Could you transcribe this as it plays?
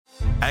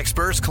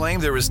Experts claim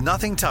there is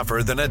nothing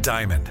tougher than a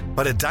diamond.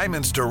 But at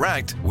Diamonds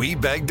Direct, we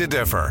beg to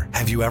differ.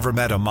 Have you ever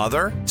met a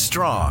mother?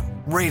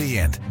 Strong,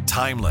 radiant,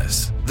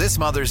 timeless. This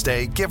Mother's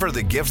Day, give her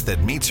the gift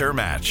that meets her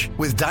match.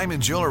 With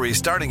diamond jewelry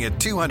starting at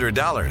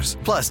 $200.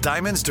 Plus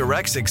Diamonds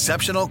Direct's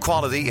exceptional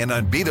quality and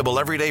unbeatable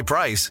everyday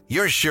price,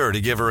 you're sure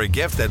to give her a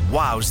gift that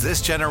wows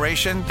this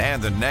generation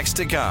and the next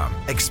to come.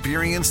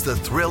 Experience the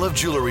thrill of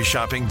jewelry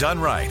shopping done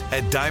right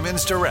at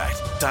Diamonds Direct.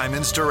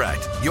 Diamonds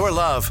Direct. Your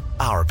love,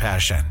 our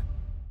passion.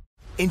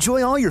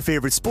 Enjoy all your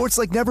favorite sports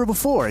like never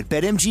before at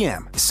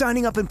BetMGM.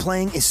 Signing up and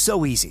playing is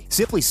so easy.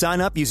 Simply sign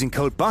up using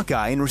code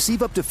Buckeye and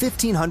receive up to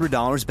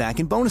 $1,500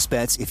 back in bonus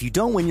bets if you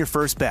don't win your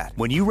first bet.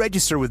 When you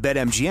register with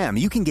BetMGM,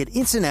 you can get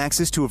instant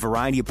access to a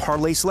variety of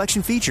parlay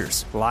selection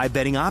features, live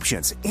betting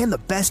options, and the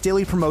best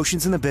daily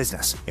promotions in the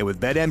business. And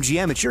with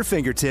BetMGM at your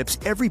fingertips,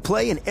 every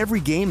play and every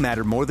game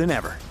matter more than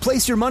ever.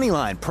 Place your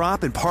moneyline,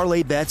 prop, and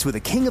parlay bets with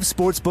the king of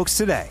sportsbooks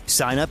today.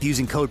 Sign up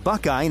using code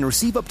Buckeye and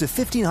receive up to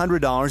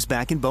 $1,500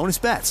 back in bonus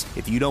bets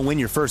if you don't win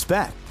your first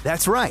bet.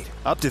 That's right,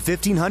 up to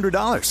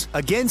 $1,500.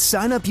 Again,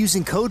 sign up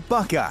using code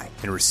Buckeye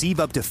and receive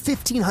up to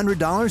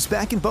 $1,500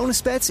 back in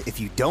bonus bets if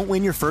you don't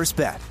win your first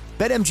bet.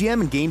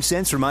 BetMGM and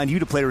GameSense remind you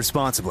to play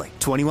responsibly.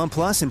 21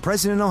 plus and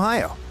present in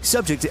Ohio.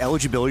 Subject to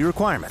eligibility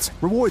requirements.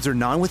 Rewards are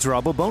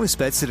non-withdrawable bonus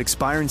bets that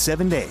expire in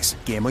 7 days.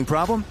 Gambling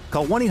problem?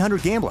 Call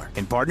 1-800-GAMBLER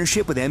in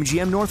partnership with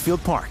MGM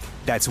Northfield Park.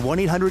 That's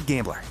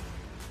 1-800-GAMBLER.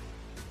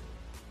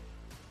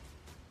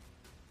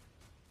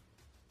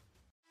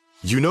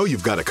 You know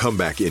you've got a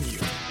comeback in you.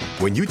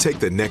 When you take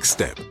the next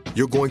step,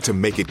 you're going to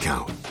make it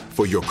count.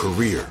 For your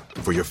career,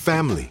 for your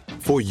family,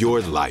 for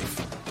your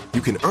life. You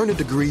can earn a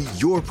degree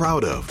you're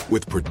proud of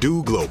with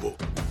Purdue Global.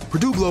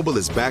 Purdue Global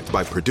is backed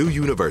by Purdue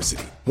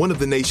University, one of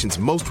the nation's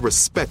most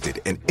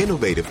respected and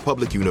innovative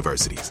public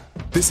universities.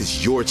 This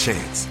is your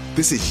chance.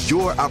 This is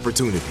your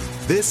opportunity.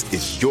 This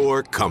is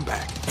your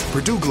comeback.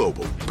 Purdue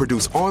Global,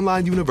 Purdue's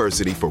online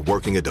university for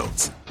working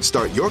adults.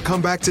 Start your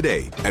comeback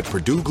today at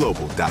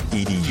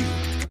purdueglobal.edu.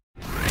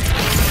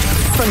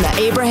 From the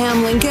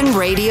Abraham Lincoln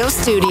Radio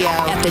Studio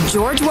at the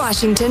George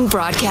Washington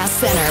Broadcast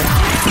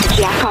Center,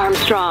 Jack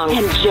Armstrong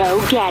and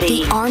Joe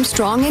Getty. The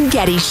Armstrong and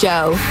Getty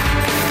Show.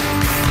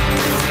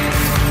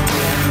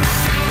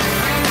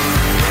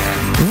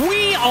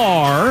 We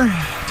are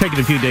taking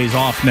a few days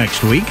off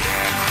next week.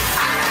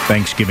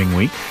 Thanksgiving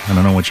week. I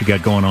don't know what you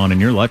got going on in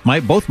your life.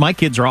 Both my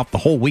kids are off the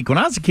whole week. When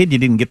I was a kid, you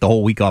didn't get the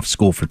whole week off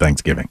school for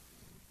Thanksgiving.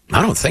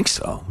 I don't think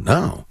so.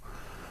 No.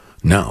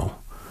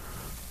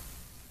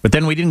 But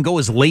then we didn't go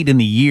as late in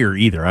the year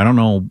either. I don't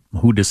know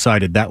who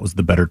decided that was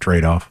the better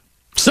trade-off.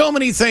 So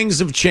many things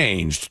have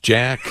changed,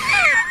 Jack,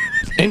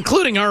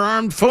 including our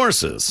armed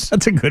forces.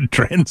 That's a good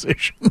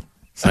transition.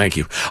 Thank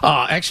you.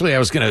 Actually, I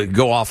was going to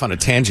go off on a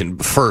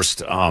tangent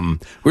first.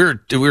 We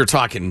were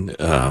talking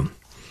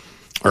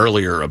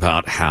earlier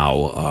about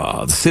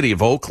how the city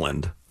of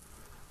Oakland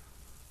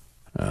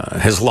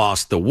has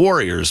lost the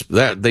Warriors.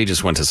 They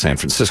just went to San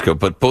Francisco,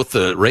 but both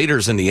the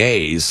Raiders and the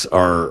A's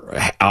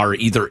are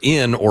either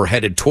in or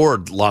headed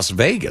toward Las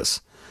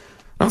Vegas.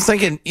 I'm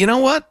thinking, you know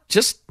what?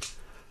 Just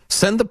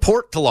send the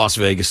port to Las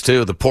Vegas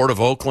too. The port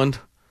of Oakland,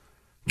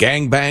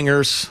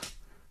 gangbangers,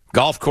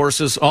 golf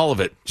courses, all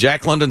of it.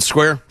 Jack London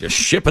Square, just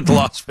ship it to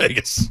Las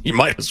Vegas. You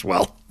might as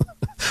well.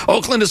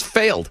 Oakland has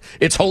failed.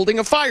 It's holding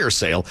a fire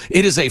sale.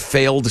 It is a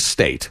failed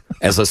state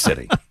as a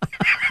city.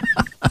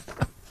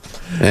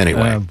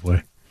 Anyway, oh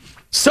boy.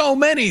 So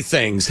many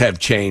things have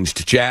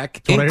changed,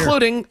 Jack,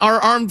 including our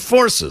armed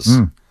forces.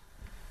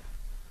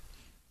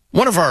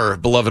 One of our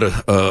beloved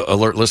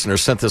alert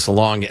listeners sent this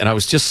along, and I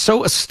was just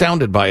so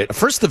astounded by it.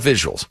 First, the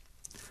visuals.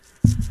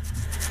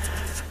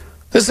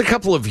 There's a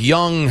couple of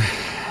young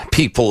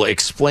people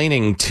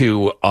explaining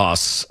to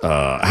us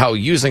how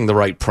using the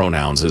right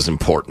pronouns is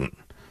important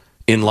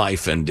in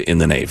life and in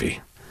the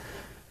Navy.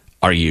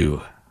 Are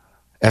you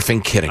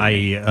effing kidding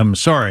me? I am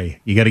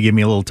sorry. You got to give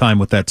me a little time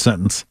with that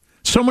sentence.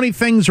 So many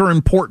things are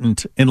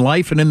important in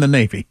life and in the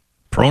Navy.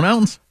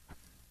 Pronouns?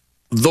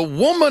 The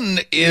woman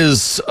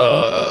is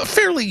a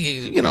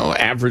fairly,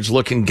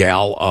 average-looking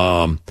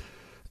gal.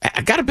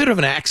 Got a bit of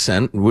an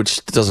accent,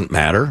 which doesn't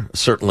matter.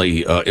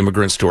 Certainly,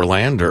 immigrants to our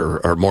land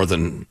are more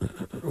than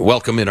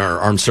welcome in our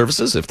armed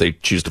services if they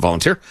choose to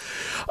volunteer.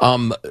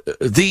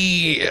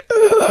 The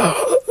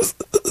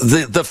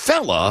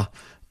fella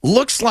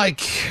looks like,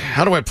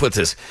 how do I put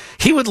this?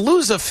 He would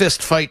lose a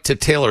fist fight to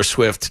Taylor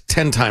Swift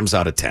 10 times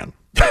out of 10.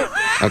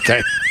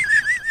 Okay?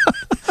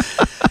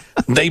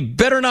 They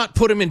better not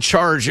put him in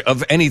charge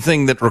of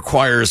anything that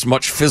requires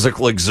much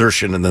physical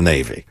exertion in the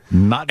Navy.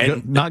 Not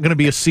going to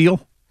be a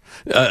SEAL?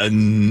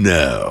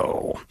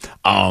 No.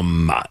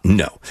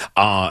 No.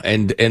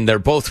 And they're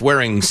both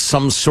wearing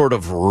some sort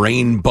of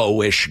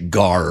rainbowish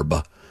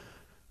garb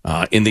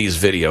in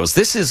these videos.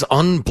 This is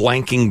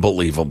unblanking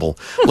believable.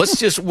 Let's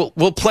just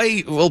we'll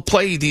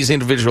play these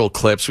individual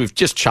clips. We've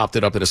just chopped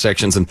it up into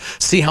sections and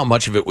see how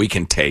much of it we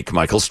can take.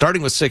 Michael,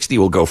 starting with 60,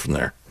 we'll go from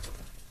there.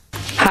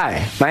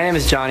 Hi, my name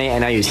is Johnny,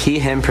 and I use he,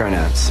 him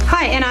pronouns.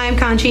 Hi, and I'm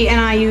Conchi, and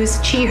I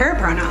use she, her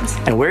pronouns.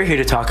 And we're here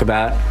to talk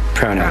about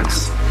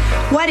pronouns.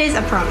 what is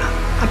a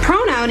pronoun? A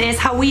pronoun is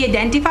how we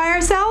identify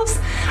ourselves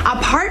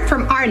apart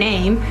from our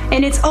name,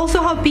 and it's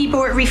also how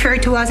people refer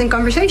to us in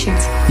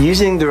conversations.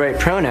 Using the right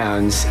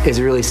pronouns is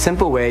a really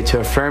simple way to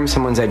affirm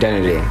someone's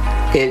identity.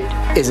 It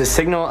is a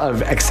signal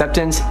of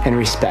acceptance and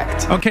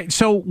respect. Okay,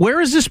 so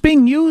where is this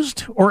being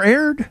used or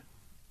aired?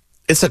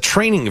 It's a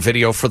training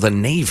video for the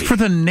Navy. For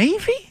the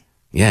Navy?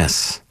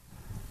 Yes.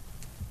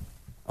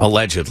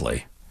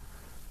 Allegedly.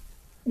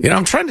 You know,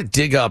 I'm trying to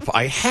dig up.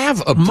 I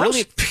have a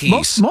brilliant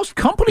piece. Most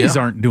companies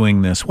aren't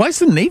doing this. Why is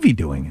the Navy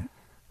doing it?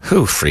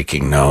 Who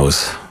freaking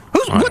knows?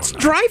 What's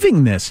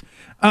driving this?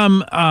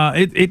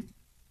 What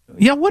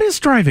is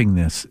driving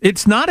this?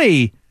 It's not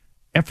a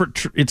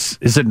effort. Is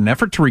it an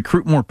effort to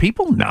recruit more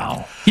people?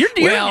 No.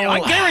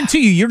 I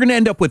guarantee you're going to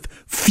end up with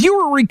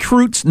fewer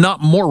recruits,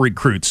 not more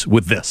recruits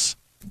with this.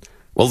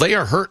 Well, they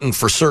are hurting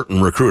for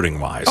certain recruiting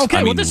wise.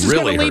 Okay, this is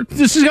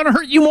going to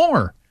hurt you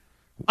more.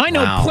 I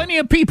know plenty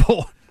of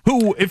people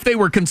who, if they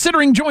were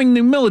considering joining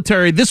the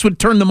military, this would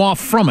turn them off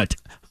from it.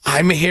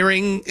 I'm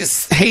hearing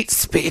hate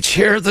speech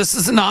here. This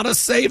is not a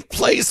safe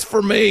place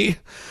for me.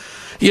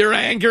 You're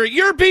angry.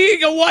 You're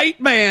being a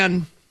white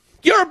man.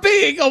 You're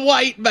being a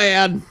white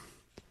man.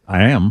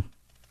 I am.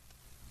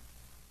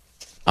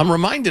 I'm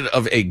reminded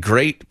of a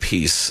great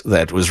piece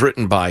that was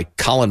written by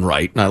Colin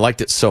Wright, and I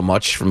liked it so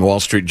much from the Wall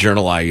Street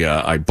Journal,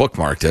 I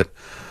bookmarked it.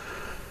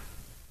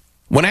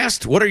 When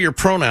asked, what are your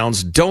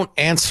pronouns, don't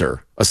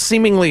answer. A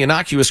seemingly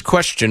innocuous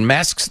question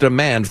masks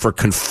demand for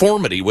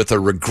conformity with a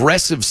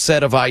regressive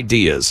set of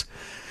ideas.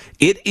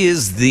 It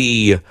is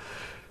the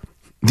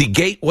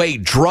gateway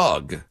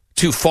drug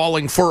to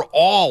falling for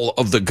all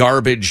of the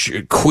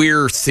garbage,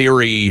 queer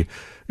theory,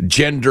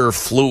 gender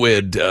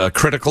fluid,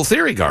 critical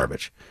theory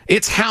garbage.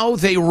 It's how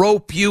they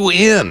rope you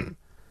in.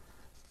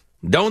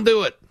 Don't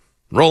do it.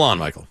 Roll on,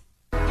 Michael.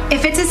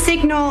 If it's a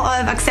signal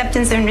of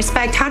acceptance and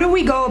respect, how do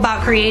we go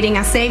about creating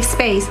a safe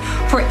space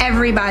for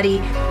everybody?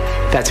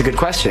 That's a good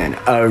question.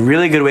 A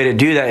really good way to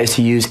do that is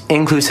to use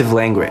inclusive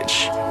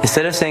language.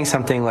 Instead of saying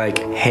something like,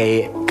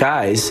 hey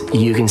guys,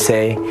 you can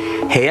say,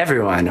 hey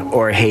everyone,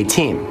 or hey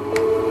team.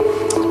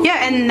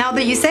 Yeah, and now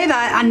that you say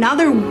that,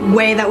 another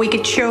way that we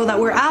could show that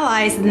we're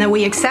allies and that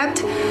we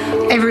accept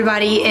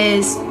everybody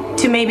is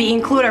to maybe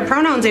include our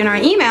pronouns in our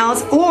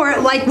emails, or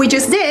like we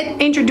just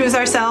did, introduce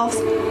ourselves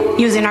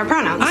using our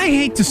pronouns. I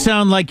hate to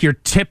sound like your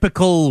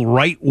typical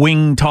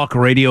right-wing talk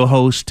radio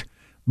host,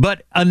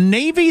 but a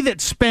Navy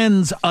that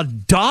spends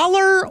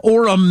 $1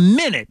 or a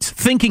minute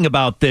thinking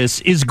about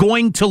this is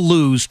going to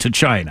lose to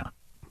China.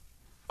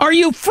 Are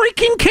you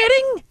freaking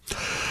kidding?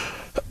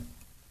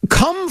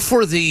 Come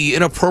for the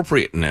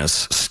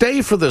inappropriateness,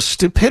 stay for the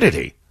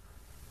stupidity.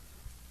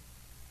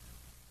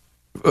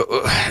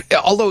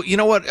 Although, you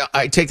know what?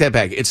 I take that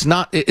back.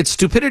 It's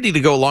stupidity to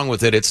go along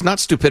with it. It's not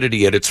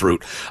stupidity at its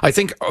root. I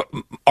think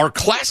our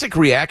classic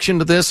reaction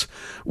to this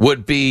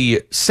would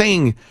be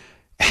saying,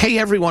 hey,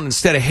 everyone,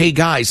 instead of hey,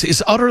 guys,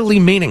 is utterly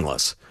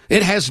meaningless.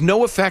 It has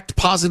no effect,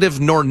 positive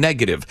nor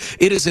negative.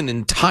 It is an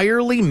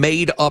entirely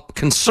made-up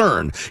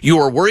concern. You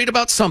are worried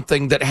about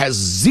something that has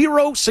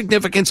zero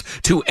significance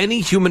to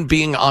any human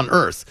being on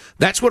Earth.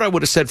 That's what I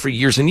would have said for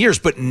years and years,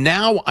 but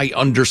now I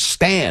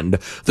understand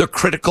the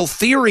critical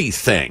theory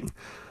thing.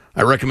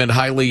 I recommend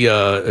highly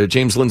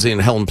James Lindsay and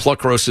Helen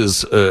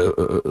Pluckrose's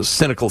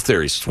Cynical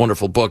Theories. It's a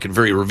wonderful book and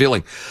very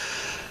revealing.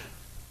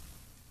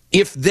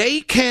 If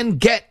they can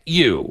get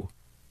you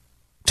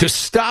to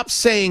stop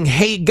saying,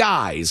 hey,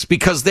 guys,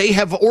 because they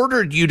have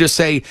ordered you to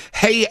say,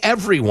 hey,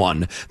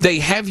 everyone. They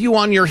have you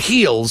on your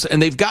heels,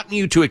 and they've gotten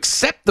you to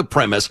accept the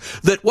premise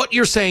that what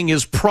you're saying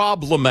is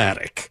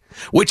problematic,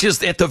 which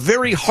is at the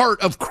very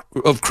heart of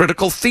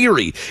critical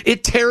theory.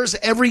 It tears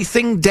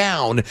everything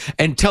down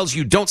and tells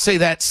you, don't say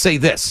that, say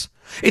this.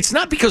 It's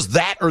not because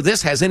that or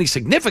this has any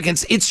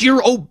significance. It's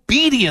your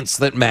obedience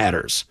that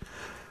matters.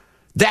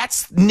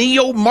 That's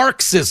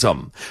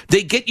neo-Marxism.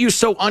 They get you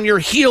so on your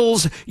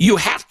heels, you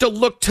have to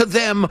look to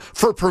them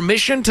for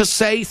permission to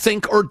say,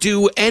 think, or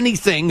do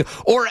anything,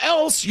 or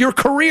else your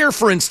career,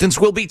 for instance,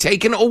 will be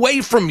taken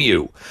away from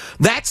you.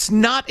 That's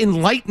not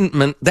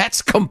enlightenment.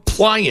 That's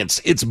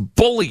compliance. It's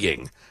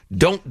bullying.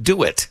 Don't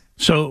do it.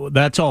 So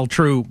that's all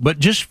true. But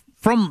just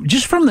from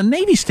the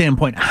Navy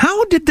standpoint,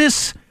 how did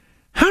this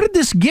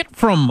get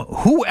from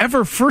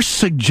whoever first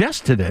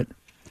suggested it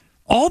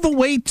all the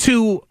way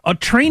to a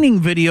training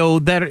video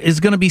that is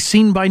going to be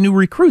seen by new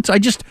recruits? I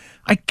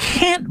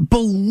can't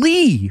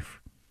believe,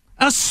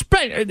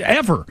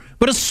 ever,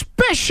 but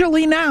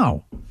especially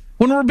now,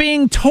 when we're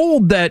being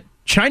told that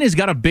China's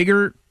got a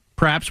bigger,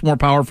 perhaps more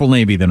powerful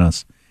Navy than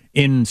us.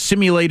 In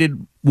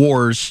simulated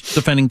wars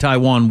defending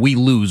Taiwan, we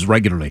lose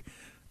regularly.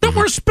 That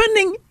we're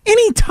spending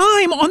any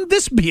time on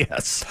this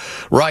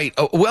BS. Right.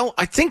 Well,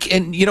 I think,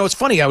 and you know, it's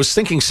funny, I was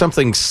thinking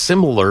something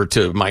similar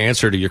to my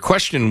answer to your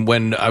question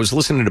when I was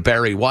listening to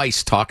Barry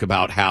Weiss talk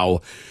about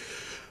how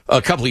a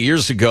couple of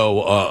years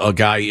ago, a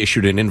guy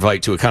issued an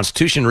invite to a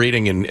Constitution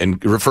reading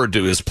and referred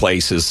to his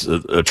place as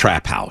a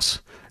trap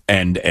house.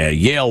 and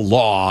Yale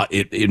Law,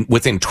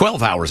 within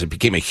 12 hours, it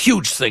became a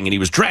huge thing, and he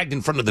was dragged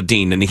in front of the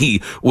dean, and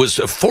he was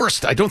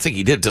forced, I don't think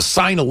he did, to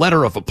sign a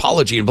letter of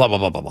apology and blah, blah,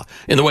 blah, blah, blah,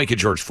 in the wake of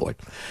George Floyd.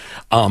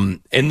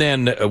 And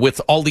then with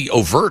all the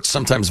overt,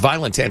 sometimes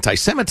violent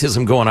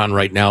anti-Semitism going on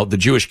right now, the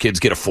Jewish kids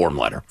get a form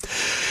letter.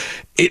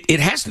 It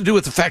has to do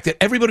with the fact that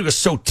everybody was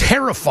so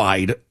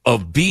terrified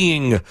of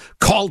being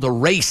called a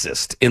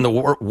racist in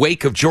the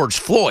wake of George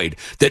Floyd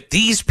that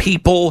these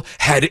people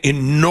had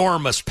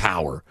enormous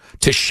power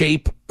to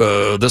shape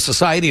the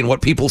society and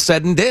what people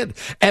said and did.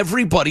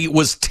 Everybody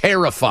was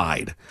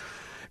terrified.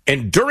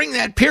 And during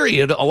that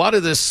period, a lot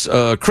of this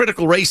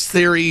critical race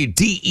theory,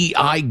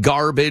 DEI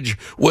garbage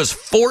was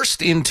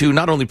forced into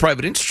not only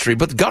private industry,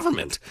 but the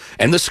government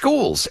and the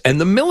schools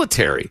and the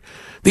military.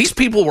 These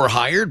people were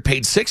hired,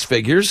 paid six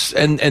figures,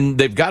 and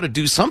they've got to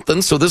do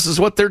something, so this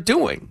is what they're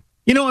doing.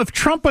 You know, if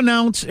Trump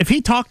announced, if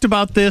he talked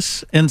about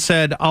this and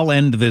said, I'll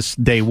end this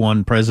day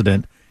one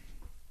president,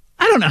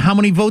 I don't know how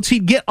many votes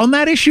he'd get on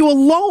that issue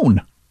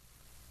alone.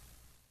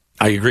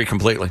 I agree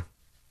completely.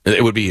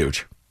 It would be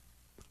huge.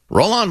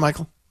 Roll on,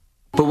 Michael.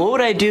 But what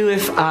would I do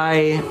if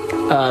I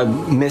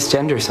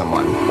misgender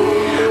someone?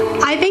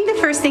 I think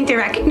the first thing to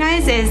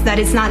recognize is that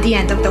it's not the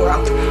end of the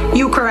world.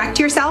 You correct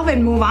yourself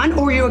and move on,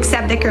 or you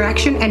accept the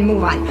correction and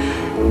move on.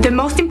 The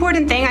most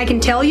important thing I can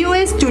tell you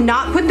is do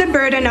not put the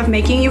burden of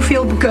making you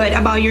feel good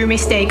about your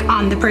mistake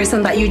on the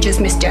person that you just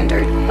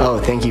misgendered. Oh,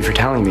 thank you for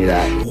telling me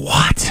that.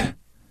 What?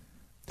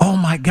 Oh,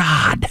 my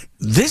God.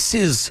 This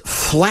is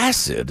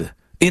flaccid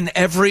in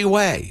every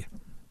way.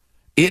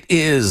 It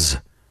is,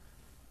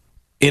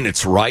 in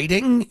its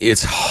writing,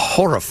 it's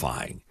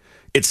horrifying.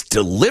 Its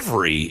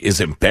delivery is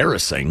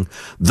embarrassing.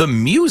 The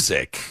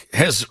music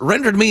has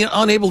rendered me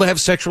unable to have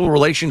sexual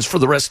relations for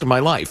the rest of my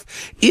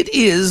life. It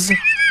is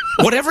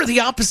whatever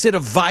the opposite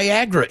of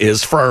Viagra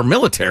is for our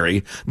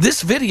military.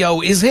 This video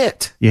is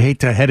it. You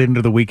hate to head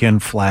into the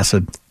weekend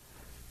flaccid.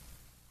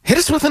 Hit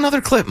us with another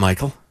clip,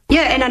 Michael.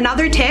 Yeah, and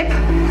another tip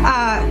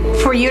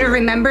for you to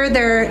remember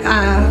their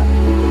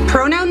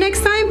pronoun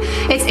next time,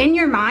 it's in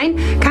your mind.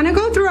 Kind of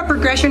go through a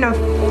progression of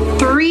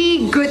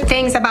 3 good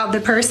things about the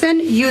person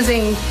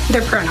using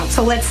their pronoun.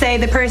 So let's say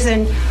the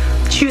person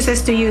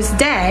chooses to use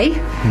they,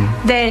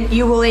 then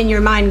you will in your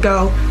mind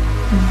go,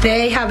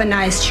 they have a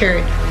nice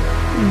shirt,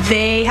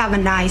 they have a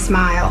nice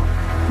smile,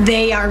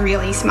 they are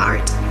really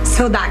smart.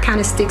 So that kind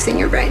of sticks in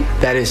your brain.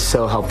 That is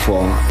so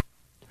helpful.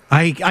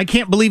 I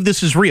can't believe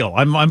this is real.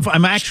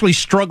 I'm actually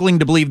struggling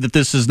to believe that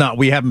this is not,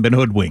 we haven't been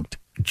hoodwinked.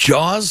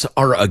 Jaws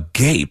are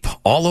agape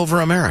all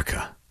over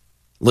America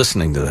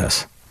listening to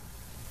this.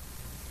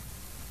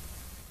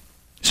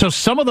 So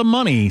some of the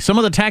money, some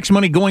of the tax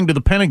money going to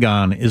the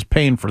Pentagon is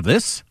paying for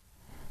this?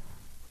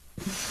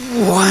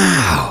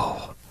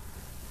 Wow.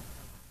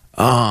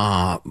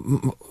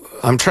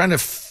 I'm trying to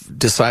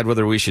decide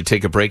whether we should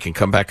take a break and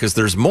come back because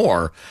there's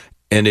more.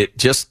 And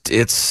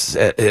it's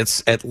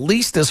at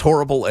least as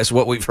horrible as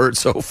what we've heard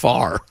so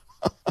far.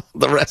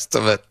 The rest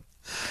of it.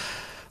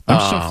 I'm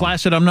so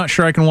flaccid, I'm not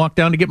sure I can walk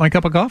down to get my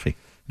cup of coffee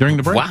during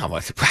the break. Wow.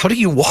 How do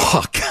you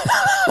walk?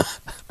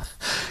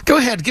 Go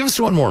ahead. Give us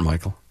one more,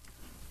 Michael.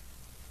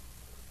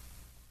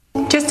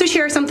 Just to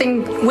share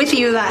something with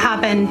you that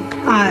happened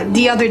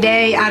the other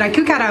day at a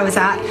cookout I was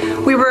at,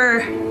 we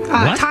were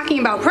talking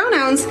about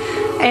pronouns,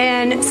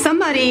 and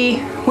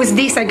somebody was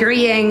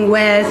disagreeing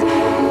with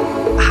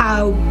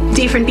how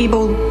different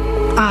people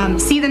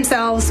see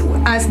themselves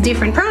as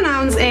different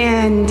pronouns,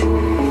 and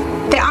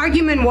the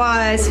argument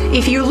was,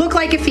 if you look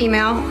like a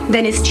female,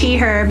 then it's she,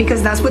 her,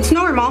 because that's what's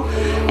normal.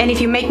 And if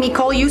you make me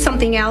call you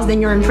something else,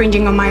 then you're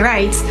infringing on my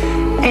rights.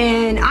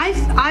 And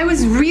I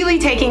was really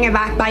taken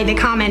aback by the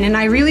comment, and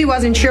I really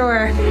wasn't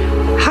sure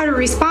how to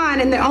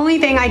respond. And the only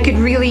thing I could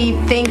really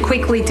think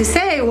quickly to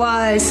say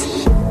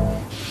was,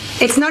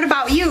 it's not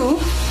about you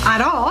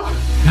at all.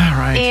 All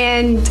right.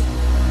 And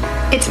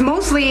it's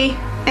mostly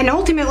and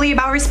ultimately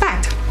about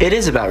respect. It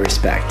is about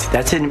respect.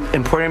 That's an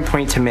important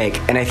point to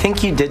make, and I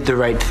think you did the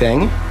right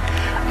thing.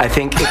 I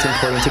think it's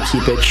important to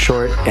keep it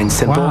short and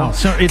simple. Wow.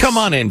 So come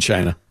on in,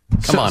 China.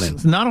 Come on in.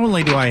 Not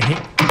only do I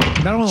hate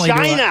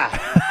China,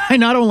 I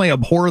not only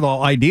abhor the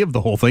idea of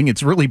the whole thing,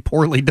 it's really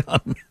poorly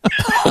done.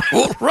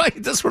 Well,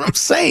 right. That's what I'm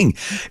saying.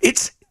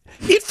 It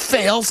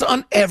fails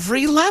on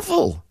every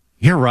level.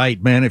 You're right,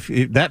 man. If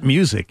that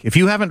music, if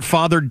you haven't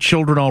fathered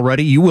children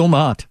already, you will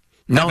not.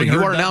 No,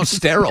 you are now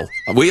sterile.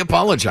 We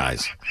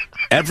apologize.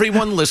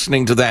 Everyone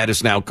listening to that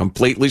is now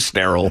completely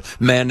sterile,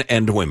 men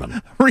and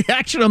women.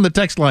 Reaction on the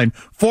text line,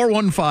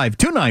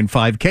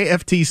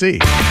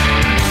 415-295-KFTC.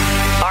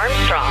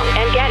 Armstrong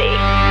and Getty.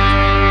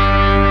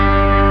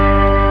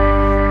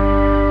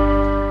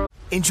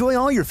 Enjoy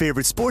all your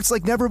favorite sports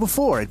like never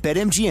before at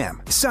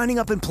BetMGM. Signing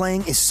up and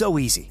playing is so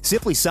easy.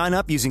 Simply sign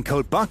up using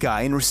code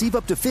Buckeye and receive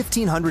up to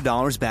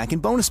 $1,500 back in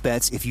bonus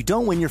bets if you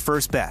don't win your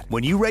first bet.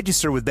 When you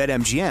register with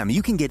BetMGM,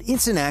 you can get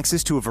instant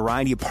access to a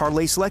variety of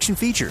parlay selection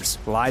features,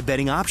 live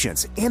betting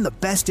options, and the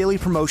best daily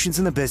promotions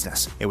in the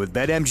business. And with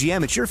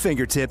BetMGM at your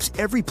fingertips,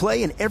 every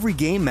play and every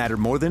game matter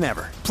more than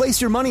ever.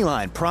 Place your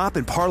moneyline, prop,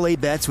 and parlay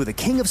bets with the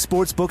king of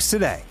sportsbooks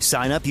today.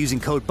 Sign up using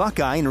code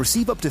Buckeye and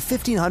receive up to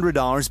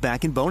 $1,500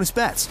 back in bonus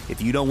bets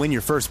if you don't win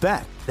your first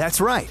bet.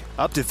 That's right,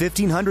 up to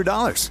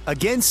 $1,500.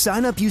 Again,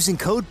 sign up using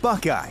code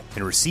Buckeye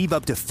and receive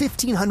up to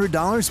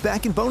 $1,500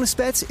 back in bonus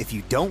bets if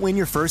you don't win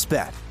your first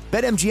bet.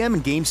 BetMGM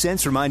and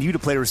GameSense remind you to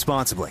play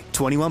responsibly.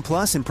 21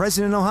 plus and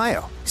present in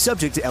Ohio.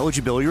 Subject to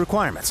eligibility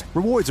requirements.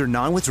 Rewards are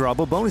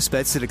non-withdrawable bonus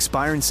bets that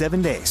expire in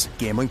 7 days.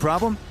 Gambling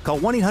problem? Call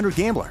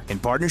 1-800-GAMBLER in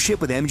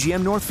partnership with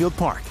MGM Northfield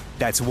Park.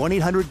 That's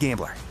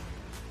 1-800-GAMBLER.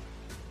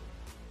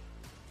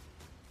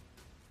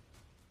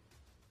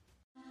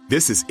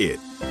 This is it.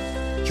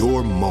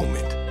 Your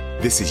moment.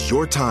 This is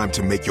your time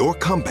to make your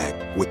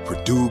comeback with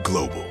Purdue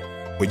Global.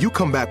 When you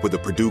come back with a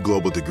Purdue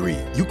Global degree,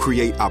 you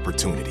create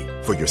opportunity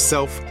for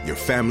yourself, your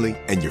family,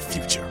 and your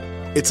future.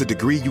 It's a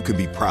degree you can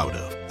be proud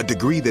of, a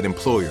degree that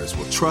employers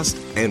will trust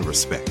and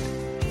respect.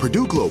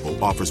 Purdue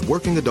Global offers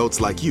working adults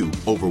like you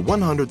over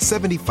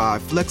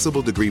 175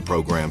 flexible degree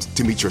programs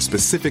to meet your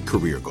specific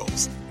career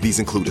goals. These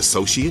include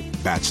associate,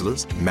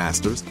 bachelor's,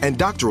 master's, and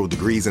doctoral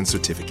degrees and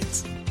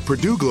certificates.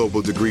 Purdue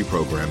Global degree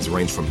programs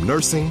range from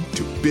nursing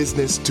to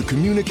business to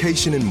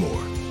communication and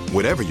more.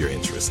 Whatever your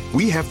interest,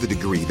 we have the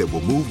degree that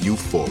will move you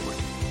forward.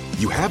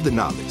 You have the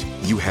knowledge,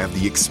 you have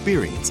the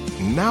experience.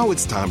 Now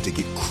it's time to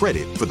get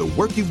credit for the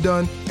work you've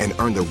done and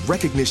earn the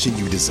recognition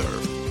you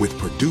deserve with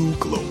Purdue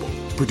Global,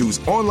 Purdue's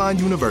online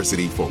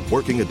university for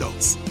working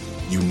adults.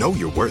 You know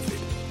you're worth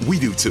it. We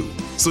do too.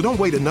 So don't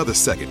wait another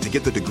second to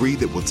get the degree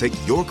that will take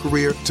your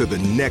career to the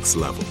next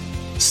level.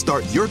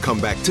 Start your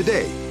comeback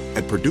today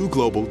at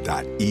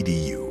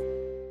purdueglobal.edu.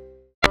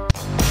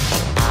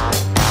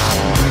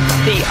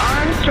 The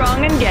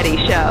Armstrong and Getty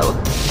Show.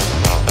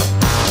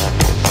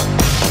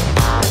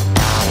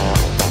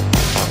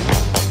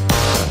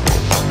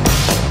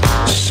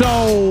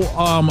 So,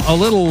 a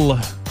little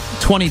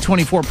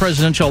 2024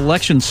 presidential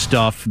election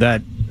stuff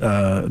that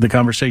the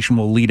conversation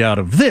will lead out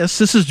of this.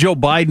 This is Joe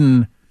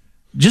Biden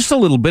just a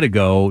little bit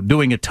ago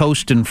doing a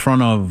toast in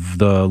front of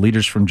the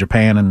leaders from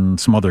Japan and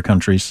some other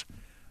countries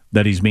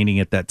that he's meeting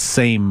at that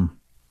same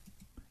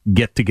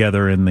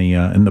get-together in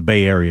the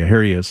Bay Area.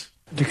 Here he is.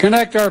 To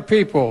connect our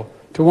people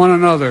to one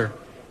another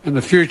and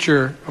the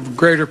future of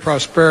greater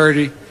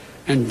prosperity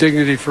and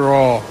dignity for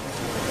all.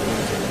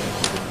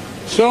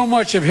 So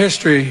much of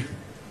history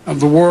of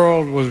the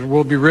world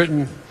will be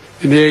written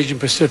in the Asian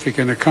Pacific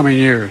in the coming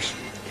years.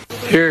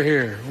 Hear,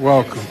 hear.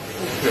 Welcome.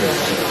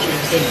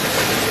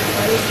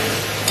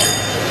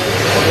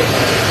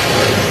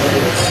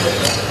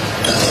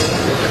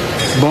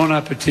 Bon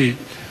appetit.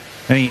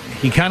 And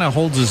he kind of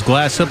holds his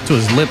glass up to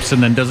his lips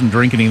and then doesn't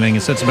drink anything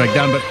and sets it back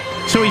down. But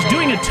so he's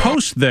doing a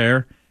toast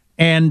there,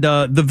 and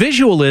the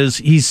visual is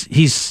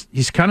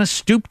he's kind of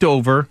stooped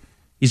over.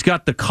 He's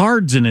got the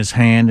cards in his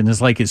hand, and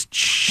it's like his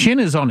chin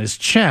is on his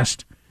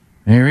chest.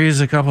 And he reads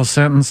a couple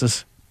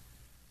sentences,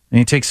 and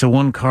he takes the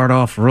one card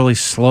off really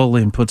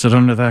slowly and puts it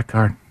under that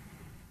card.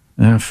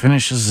 And then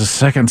finishes the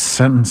second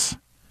sentence,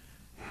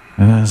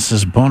 and then it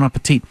says bon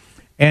appetit.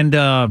 And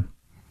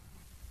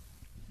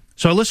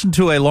so I listened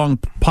to a long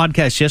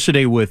podcast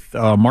yesterday with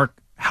Mark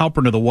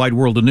Halpern of the Wide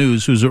World of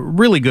News, who's a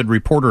really good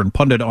reporter and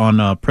pundit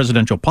on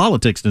presidential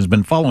politics and has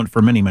been following it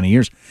for many, many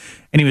years.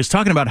 And he was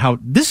talking about how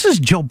this is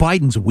Joe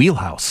Biden's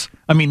wheelhouse.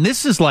 I mean,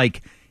 this is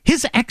like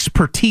his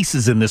expertise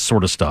is in this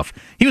sort of stuff.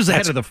 He was the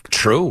head of the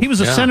true. He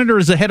was a senator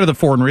as the head of the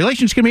Foreign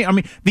Relations Committee. I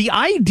mean, the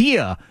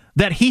idea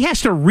that he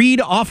has to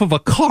read off of a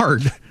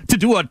card to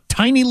do a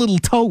tiny little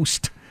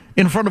toast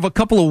in front of a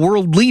couple of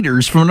world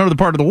leaders from another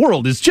part of the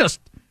world is just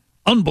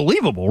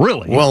unbelievable,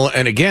 really. Well,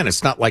 and again,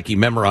 it's not like he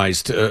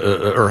memorized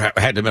or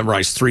had to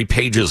memorize 3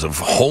 pages of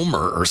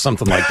Homer or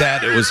something like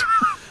that. It was,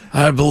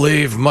 I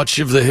believe, much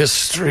of the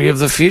history of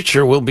the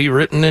future will be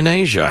written in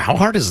Asia. How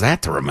hard is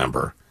that to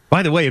remember?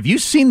 By the way, have you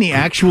seen the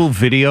actual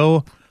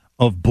video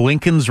of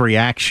Blinken's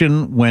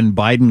reaction when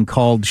Biden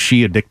called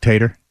Xi a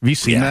dictator? Have you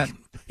seen that?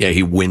 Yeah,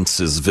 he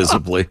winces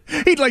visibly.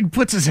 He like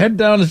puts his head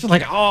down and it's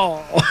like,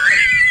 oh.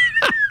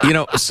 You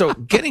know, so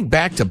getting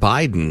back to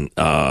Biden,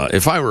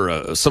 if I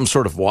were some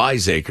sort of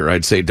wiseacre,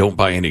 I'd say don't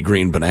buy any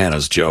green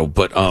bananas, Joe,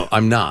 but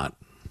I'm not.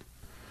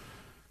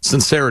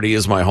 Sincerity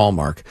is my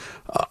hallmark.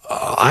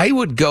 I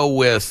would go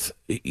with,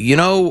 you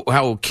know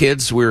how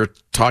kids, we were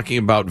talking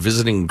about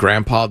visiting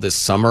Grandpa this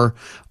summer?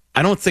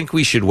 I don't think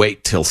we should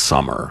wait till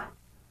summer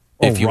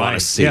if you want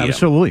to see him.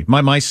 Absolutely.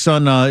 My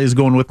son is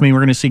going with me. We're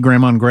going to see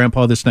Grandma and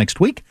Grandpa this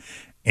next week,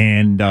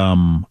 and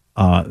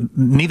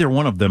neither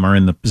one of them are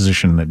in the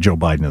position that Joe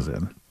Biden is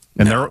in.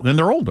 And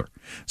they're older.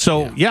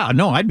 So,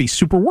 I'd be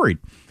super worried.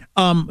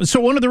 So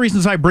one of the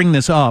reasons I bring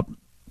this up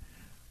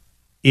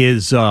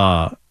is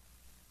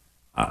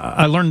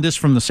I learned this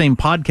from the same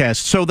podcast.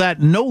 So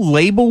that No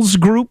Labels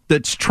group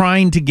that's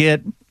trying to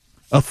get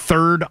a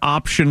third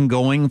option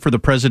going for the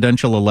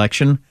presidential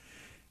election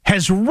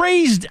has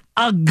raised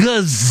 $1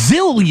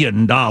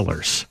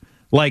 gazillion.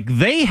 Like,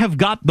 they have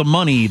got the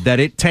money that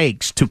it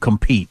takes to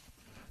compete.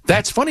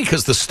 That's funny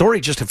because the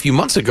story just a few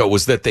months ago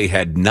was that they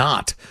had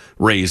not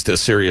raised a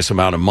serious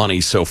amount of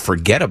money, so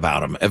forget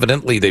about them.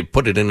 Evidently, they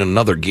put it in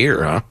another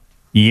gear, huh?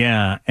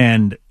 Yeah,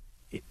 and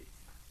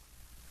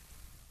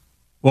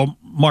well,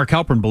 Mark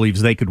Halpern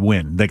believes they could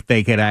win, that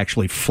they could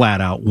actually flat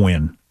out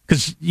win.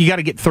 Because you got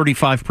to get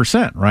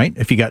 35%, right?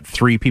 If you got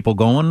 3 people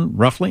going,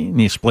 roughly, and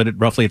you split it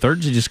roughly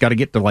thirds, you just got to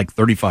get to like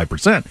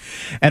 35%.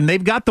 And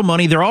they've got the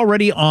money. They're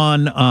already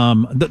on,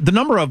 the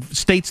number of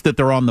states that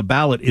they're on the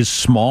ballot is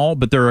small,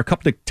 but there are a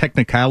couple of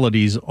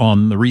technicalities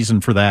on the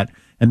reason for that,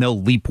 and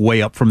they'll leap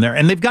way up from there.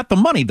 And they've got the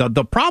money.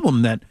 The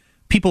problem that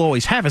people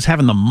always have is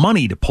having the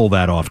money to pull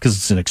that off, because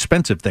it's an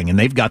expensive thing, and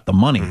they've got the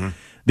money. Mm-hmm.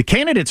 The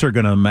candidates are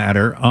going to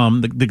matter.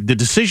 The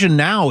decision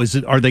now is,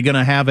 are they going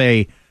to have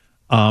a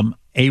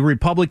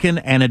Republican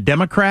and a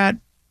Democrat,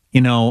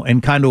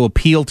 and kind of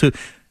appeal to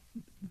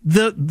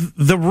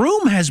the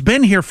room has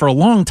been here for a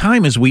long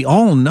time, as we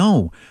all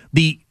know.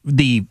 The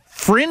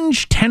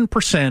fringe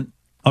 10%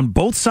 on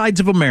both sides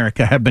of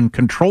America have been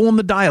controlling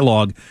the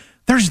dialogue.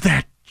 There's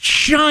that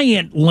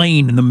giant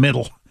lane in the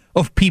middle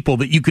of people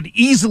that you could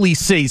easily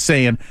see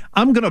saying,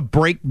 I'm going to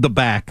break the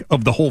back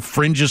of the whole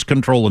fringes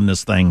controlling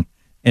this thing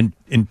and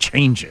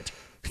change it.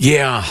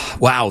 Yeah,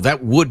 wow,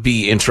 that would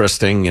be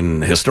interesting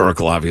and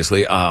historical,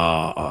 obviously.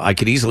 I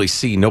could easily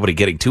see nobody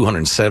getting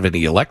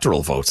 270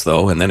 electoral votes,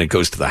 though, and then it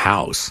goes to the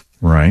House.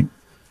 Right.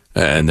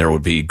 And there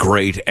would be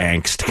great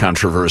angst,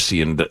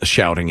 controversy, and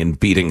shouting and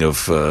beating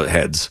of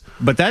heads.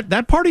 But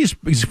that party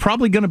is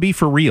probably going to be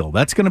for real.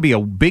 That's going to be a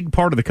big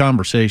part of the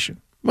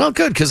conversation. Well,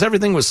 good, because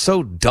everything was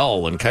so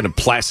dull and kind of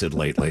placid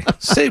lately.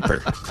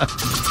 Super.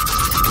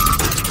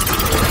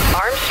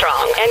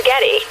 Armstrong and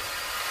Getty.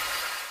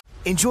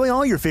 Enjoy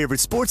all your favorite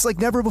sports like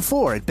never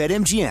before at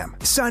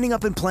BetMGM. Signing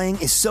up and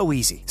playing is so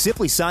easy.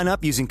 Simply sign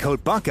up using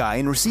code Buckeye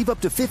and receive up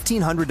to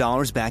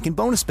 $1,500 back in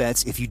bonus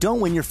bets if you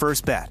don't win your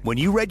first bet. When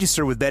you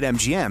register with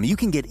BetMGM, you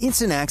can get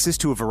instant access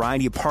to a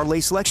variety of parlay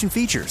selection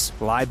features,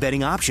 live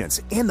betting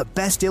options, and the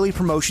best daily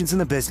promotions in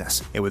the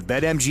business. And with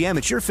BetMGM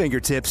at your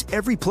fingertips,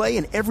 every play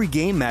and every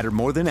game matter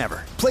more than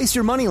ever. Place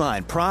your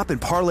moneyline, prop,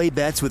 and parlay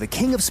bets with the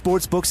king of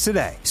sportsbooks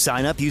today.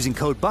 Sign up using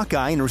code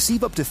Buckeye and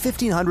receive up to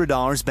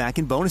 $1,500 back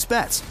in bonus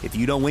bets if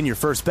you don't win your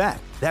first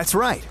bet. That's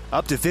right,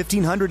 up to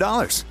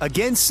 $1,500.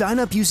 Again, sign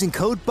up using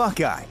code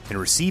Buckeye and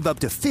receive up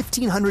to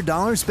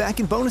 $1,500 back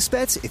in bonus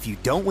bets if you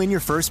don't win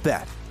your first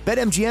bet.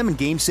 BetMGM and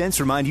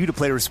GameSense remind you to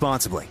play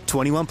responsibly.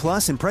 21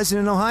 plus and present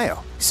in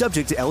Ohio.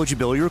 Subject to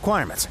eligibility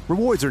requirements.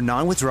 Rewards are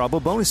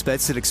non-withdrawable bonus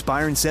bets that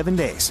expire in 7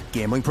 days.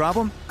 Gambling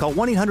problem? Call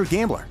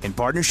 1-800-GAMBLER in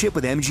partnership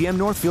with MGM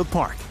Northfield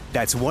Park.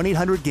 That's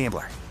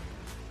 1-800-GAMBLER.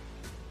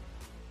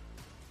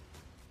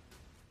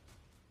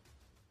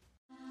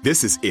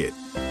 This is it.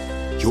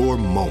 Your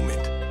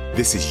moment.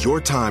 This is your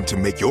time to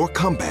make your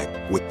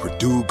comeback with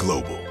Purdue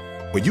Global.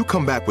 When you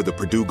come back with a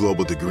Purdue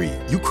Global degree,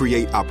 you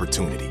create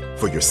opportunity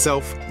for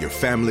yourself, your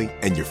family,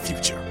 and your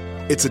future.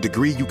 It's a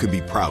degree you can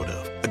be proud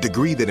of, a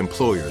degree that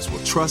employers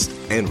will trust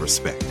and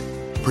respect.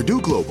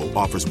 Purdue Global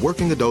offers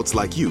working adults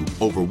like you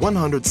over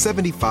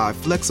 175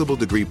 flexible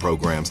degree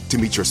programs to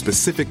meet your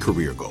specific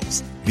career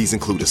goals. These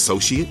include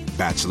associate,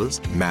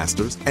 bachelor's,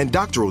 master's, and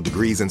doctoral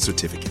degrees and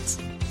certificates.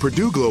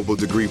 Purdue Global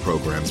degree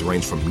programs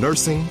range from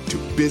nursing to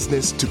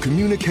business to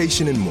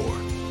communication and more.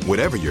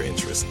 Whatever your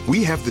interest,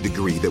 we have the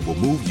degree that will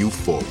move you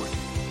forward.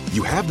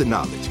 You have the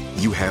knowledge,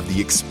 you have the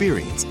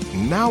experience.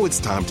 Now it's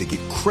time to get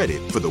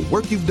credit for the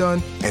work you've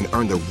done and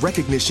earn the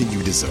recognition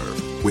you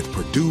deserve with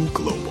Purdue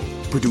Global,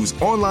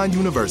 Purdue's online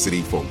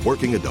university for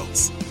working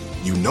adults.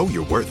 You know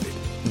you're worth it.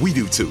 We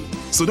do too.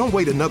 So don't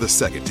wait another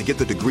second to get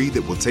the degree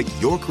that will take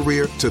your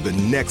career to the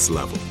next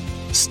level.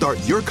 Start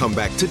your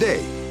comeback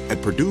today at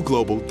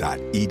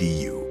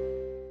purdueglobal.edu.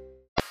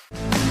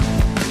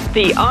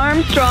 The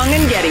Armstrong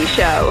and Getty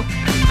Show.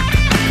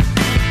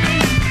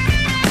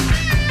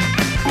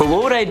 But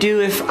what would I do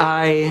if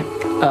I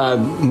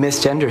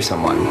misgender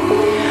someone?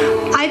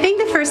 I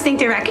think the first thing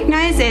to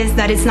recognize is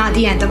that it's not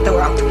the end of the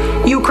world.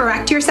 You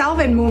correct yourself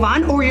and move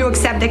on, or you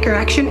accept the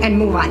correction and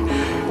move on.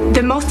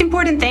 The most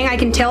important thing I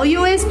can tell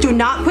you is do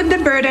not put the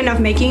burden of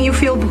making you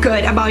feel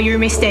good about your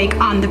mistake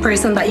on the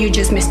person that you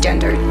just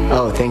misgendered.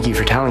 Oh, thank you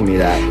for telling me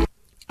that.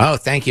 Oh,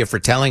 thank you for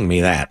telling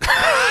me that.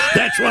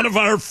 That's one of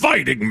our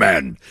fighting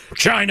men.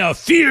 China,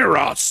 fear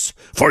us,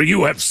 for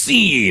you have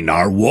seen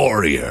our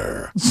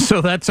warrior.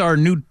 So that's our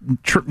new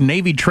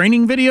Navy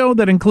training video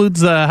that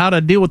includes how to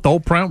deal with the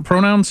whole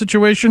pronoun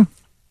situation?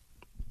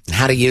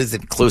 How to use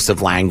inclusive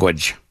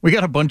language. We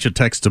got a bunch of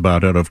texts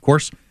about it, of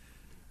course.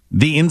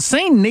 The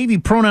insane Navy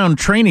pronoun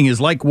training is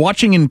like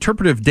watching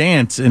interpretive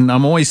dance, and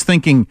I'm always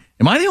thinking,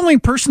 am I the only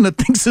person that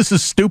thinks this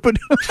is stupid?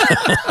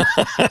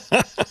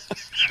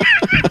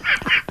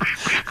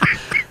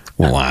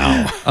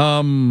 Wow.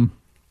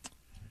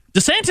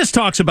 DeSantis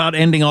talks about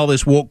ending all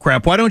this woke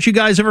crap. Why don't you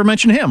guys ever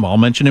mention him? I'll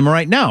mention him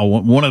right now.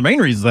 One of the main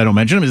reasons I don't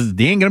mention him is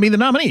he ain't going to be the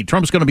nominee.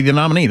 Trump's going to be the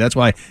nominee. That's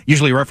why I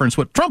usually reference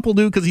what Trump will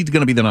do, because he's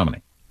going to be the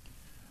nominee.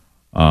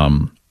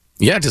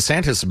 Yeah,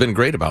 DeSantis has been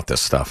great about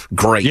this stuff.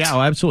 Great. Yeah,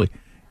 absolutely.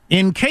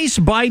 In case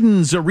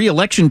Biden's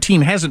re-election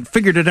team hasn't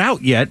figured it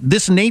out yet,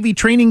 this Navy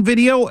training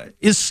video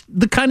is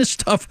the kind of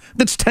stuff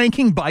that's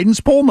tanking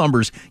Biden's poll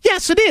numbers.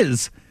 Yes, it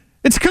is.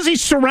 It's because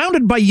he's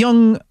surrounded by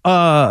young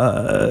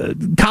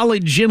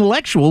college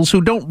intellectuals who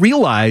don't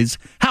realize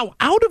how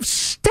out of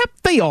step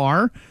they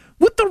are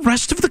with the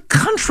rest of the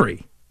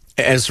country.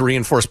 As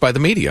reinforced by the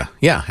media.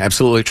 Yeah,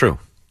 absolutely true.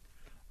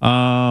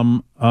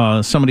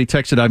 Somebody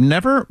texted, I've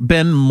never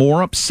been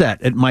more upset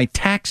at my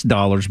tax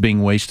dollars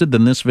being wasted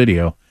than this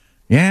video.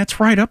 Yeah, it's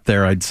right up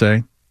there, I'd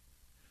say.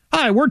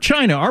 Hi, we're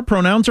China. Our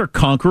pronouns are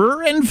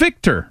conqueror and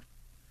victor.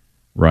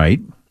 Right.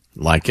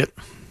 Like it.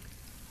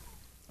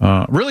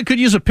 Really could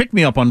use a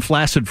pick-me-up on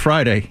Flaccid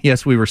Friday.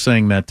 Yes, we were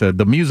saying that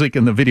the music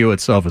and the video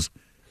itself has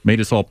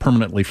made us all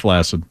permanently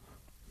flaccid.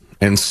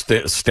 And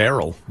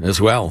sterile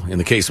as well, in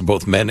the case of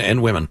both men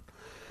and women.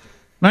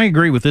 I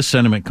agree with this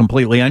sentiment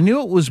completely. I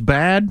knew it was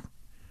bad.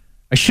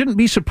 I shouldn't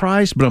be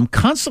surprised, but I'm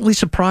constantly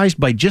surprised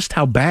by just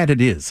how bad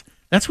it is.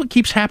 That's what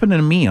keeps happening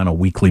to me on a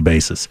weekly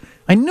basis.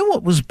 I knew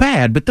it was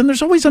bad, but then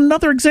there's always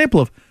another example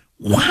of,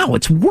 wow,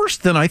 it's worse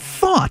than I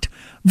thought.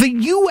 The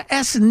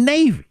U.S.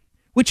 Navy,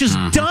 which has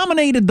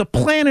dominated the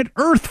planet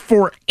Earth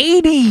for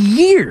 80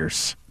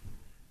 years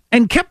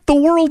and kept the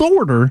world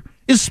order,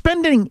 is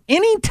spending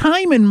any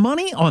time and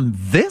money on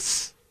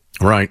this?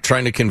 Right,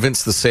 trying to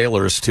convince the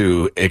sailors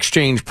to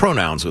exchange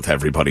pronouns with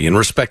everybody and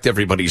respect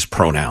everybody's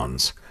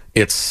pronouns.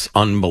 It's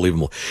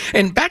unbelievable.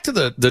 And back to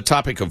the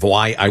topic of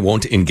why I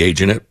won't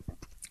engage in it.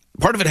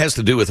 Part of it has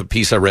to do with a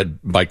piece I read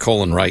by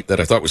Colin Wright that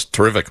I thought was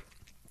terrific,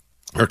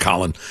 or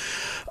Colin.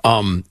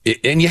 And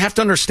you have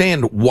to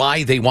understand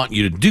why they want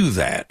you to do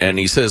that. And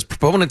he says,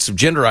 proponents of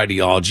gender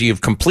ideology have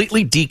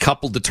completely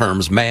decoupled the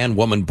terms man,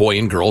 woman, boy,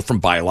 and girl from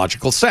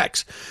biological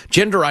sex.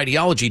 Gender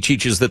ideology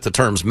teaches that the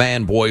terms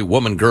man, boy,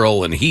 woman,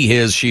 girl, and he,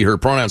 his, she, her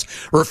pronouns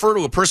refer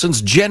to a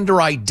person's gender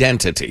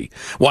identity,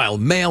 while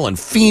male and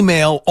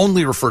female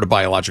only refer to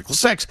biological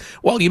sex.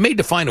 While you may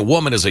define a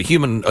woman as a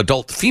human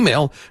adult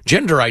female,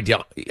 gender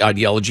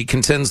ideology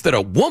contends that a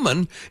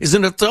woman is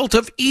an adult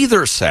of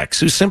either sex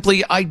who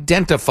simply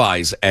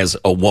identifies as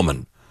a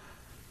woman.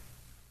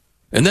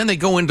 And then they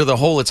go into the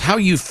whole, it's how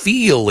you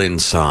feel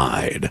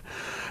inside,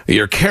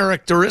 your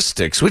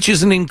characteristics, which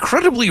is an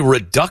incredibly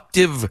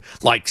reductive,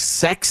 like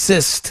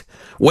sexist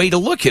way to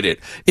look at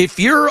it. If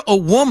you're a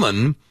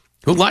woman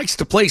who likes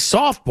to play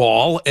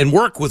softball and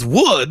work with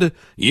wood,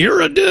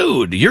 you're a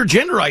dude. Your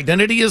gender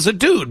identity is a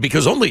dude,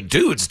 because only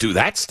dudes do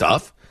that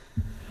stuff.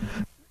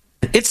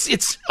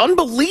 It's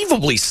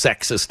unbelievably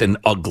sexist and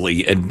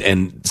ugly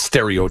and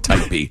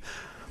stereotypy.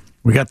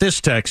 We got this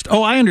text.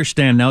 Oh, I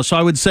understand now. So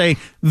I would say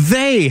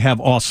they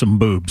have awesome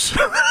boobs.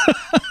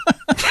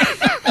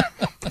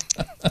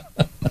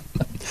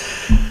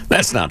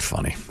 That's not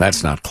funny.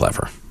 That's not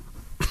clever.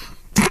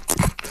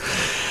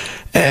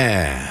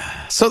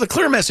 So the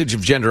clear message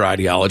of gender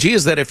ideology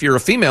is that if you're a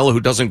female who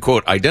doesn't,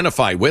 quote,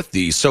 identify with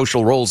the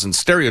social roles and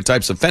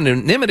stereotypes of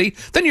femininity,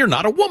 then you're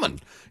not a woman.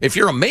 If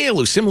you're a male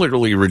who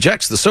similarly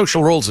rejects the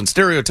social roles and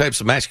stereotypes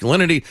of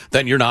masculinity,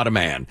 then you're not a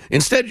man.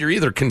 Instead, you're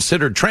either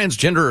considered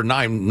transgender or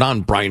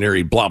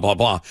non-binary, blah, blah,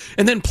 blah.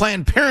 And then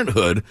Planned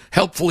Parenthood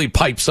helpfully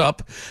pipes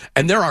up,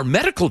 and there are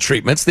medical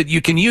treatments that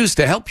you can use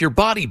to help your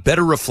body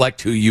better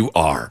reflect who you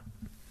are.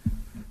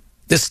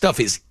 This stuff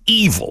is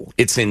evil.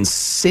 It's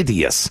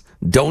insidious.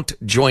 Don't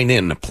join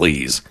in,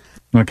 please.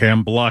 Okay,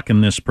 I'm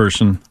blocking this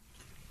person.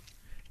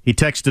 He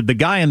texted, the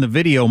guy in the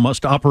video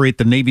must operate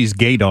the Navy's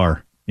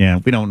gaydar. Yeah,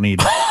 we don't need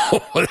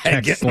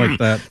texts like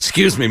that.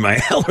 Excuse me, my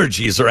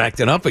allergies are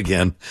acting up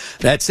again.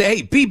 That's,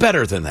 hey, be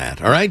better than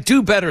that, all right?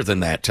 Do better than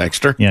that,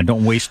 texter. Yeah,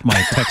 don't waste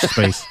my text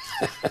space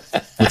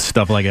with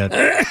stuff like that.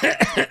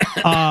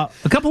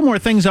 A couple more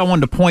things I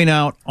wanted to point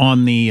out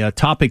on the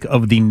topic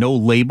of the no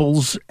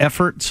labels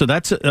effort. So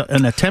that's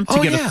an attempt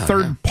to get a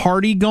third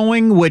party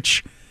going,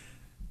 which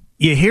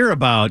you hear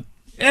about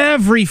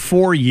every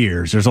 4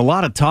 years. There's a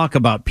lot of talk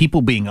about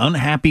people being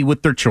unhappy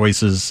with their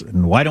choices,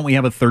 and why don't we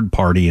have a third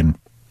party? And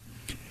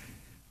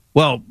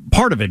well,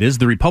 part of it is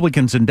the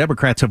Republicans and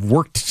Democrats have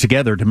worked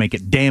together to make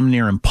it damn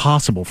near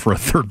impossible for a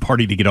third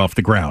party to get off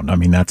the ground. I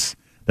mean, that's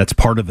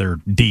part of their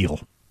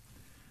deal.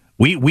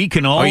 We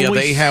can always... Oh, yeah,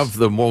 they have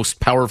the most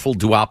powerful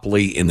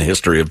duopoly in the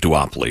history of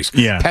duopolies.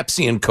 Yeah.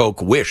 Pepsi and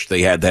Coke wish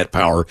they had that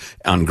power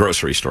on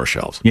grocery store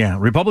shelves. Yeah,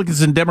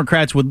 Republicans and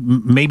Democrats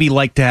would maybe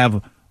like to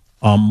have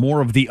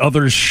more of the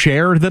others'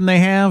 share than they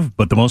have,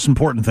 but the most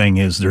important thing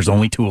is there's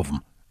only two of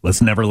them.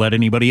 Let's never let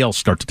anybody else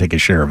start to take a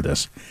share of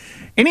this.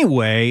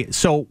 Anyway,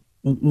 so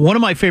one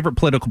of my favorite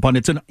political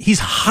pundits, and he's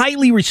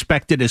highly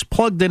respected, as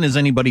plugged in as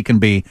anybody can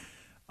be,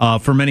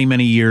 for many,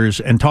 many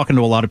years, and talking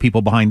to a lot of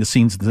people behind the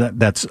scenes.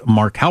 That's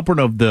Mark Halpern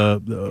of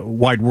the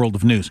Wide World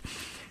of News.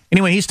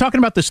 Anyway, he's talking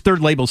about this third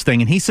labels thing,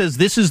 and he says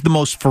this is the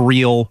most for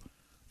real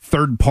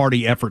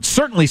third-party effort,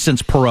 certainly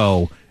since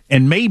Perot,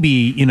 and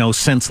maybe,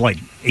 since like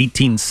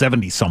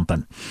 1870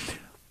 something.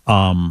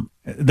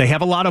 They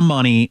have a lot of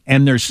money,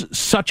 and there's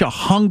such a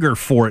hunger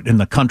for it in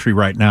the country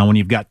right now when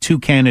you've got two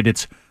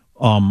candidates,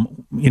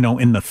 in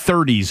the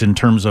 30s in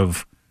terms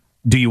of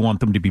do you want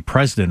them to be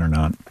president or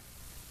not,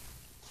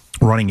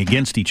 running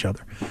against each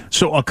other.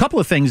 So a couple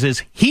of things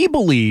is he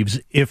believes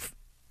if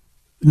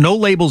No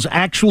Labels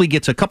actually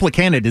gets a couple of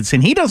candidates,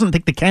 and he doesn't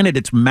think the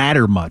candidates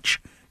matter much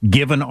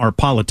given our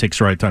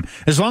politics right now,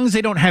 as long as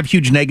they don't have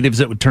huge negatives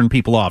that would turn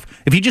people off.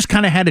 If you just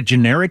kind of had a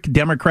generic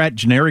Democrat,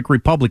 generic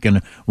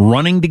Republican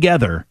running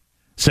together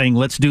saying,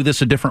 let's do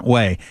this a different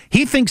way,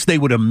 he thinks they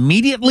would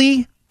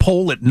immediately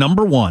poll at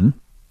number one,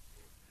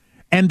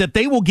 and that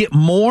they will get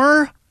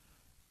more,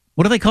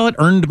 what do they call it,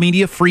 earned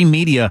media, free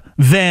media,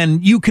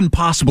 than you can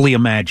possibly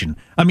imagine.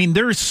 I mean,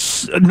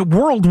 there's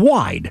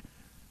worldwide.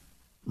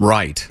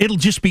 Right. It'll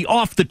just be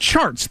off the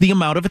charts, the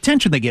amount of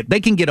attention they get. They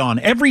can get on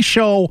every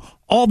show,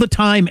 all the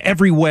time,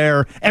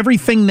 everywhere.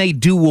 Everything they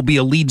do will be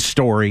a lead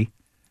story,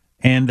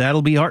 and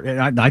that'll be hard.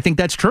 I think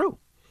that's true.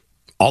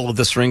 All of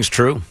this rings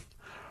true.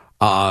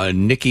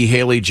 Nikki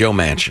Haley, Joe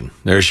Manchin.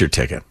 There's your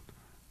ticket.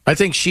 I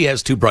think she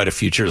has too bright a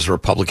future as a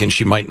Republican.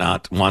 She might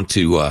not want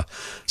to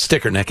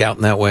stick her neck out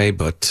in that way,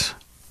 but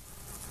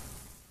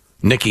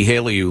Nikki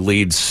Haley, who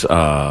leads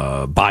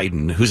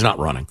Biden, who's not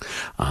running.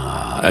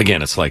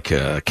 Again, it's like,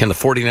 can the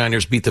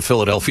 49ers beat the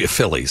Philadelphia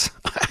Phillies?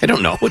 I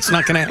don't know. It's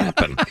not going to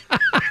happen.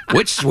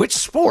 Which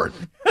sport?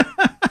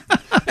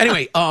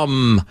 Anyway,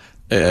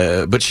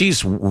 but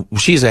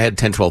she's ahead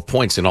 10, 12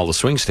 points in all the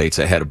swing states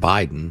ahead of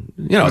Biden.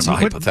 It's a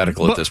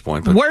hypothetical at this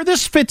point. But where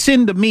this fits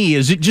into me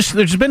is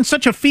there's been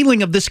such a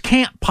feeling of this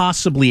can't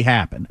possibly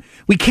happen.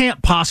 We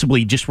can't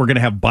possibly we're going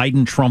to have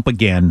Biden, Trump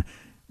again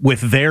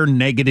with their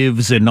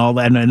negatives and all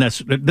that. And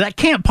that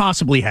can't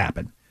possibly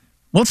happen.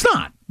 Well, it's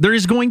not. There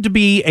is going to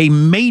be a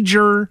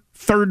major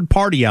third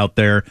party out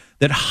there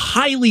that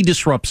highly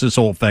disrupts this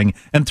whole thing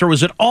and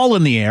throws it all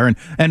in the air.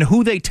 And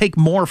who they take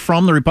more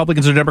from, the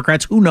Republicans or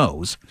Democrats, who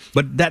knows?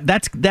 But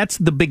that's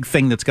the big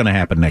thing that's going to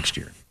happen next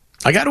year.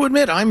 I got to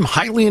admit, I'm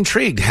highly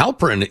intrigued.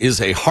 Halperin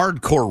is a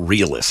hardcore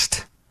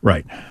realist.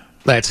 Right.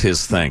 That's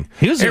his thing.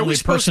 He was the only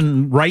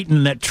person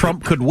writing that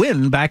Trump could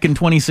win back in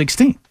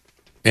 2016.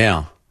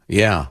 Yeah,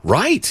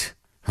 right.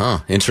 Huh,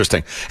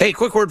 interesting. Hey,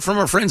 quick word from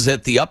our friends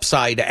at the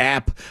Upside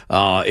app.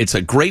 It's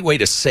a great way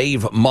to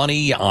save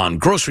money on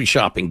grocery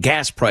shopping,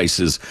 gas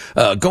prices,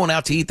 going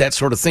out to eat, that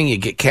sort of thing. You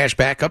get cash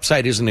back.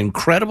 Upside is an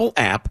incredible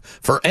app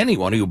for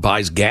anyone who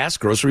buys gas,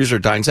 groceries, or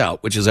dines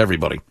out, which is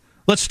everybody.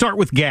 Let's start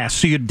with gas.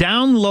 So you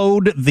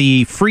download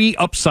the free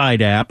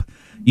Upside app,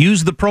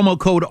 use the promo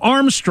code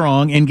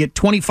Armstrong, and get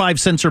 25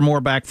 cents or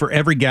more back for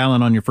every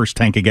gallon on your first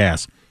tank of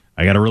gas.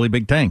 I got a really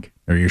big tank.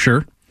 Are you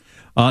sure?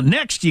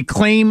 Next, you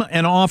claim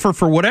an offer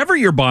for whatever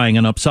you're buying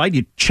on Upside.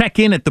 You check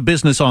in at the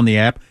business on the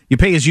app. You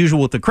pay as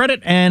usual with the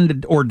credit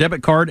and or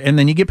debit card, and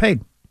then you get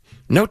paid.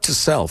 Note to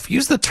self,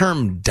 use the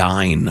term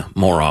dine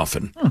more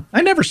often.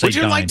 I never say Would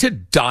you dine. like to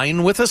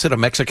dine with us at a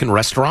Mexican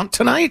restaurant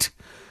tonight?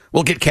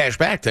 We'll get cash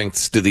back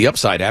thanks to the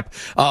Upside app.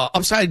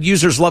 Upside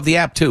users love the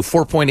app, too.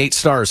 4.8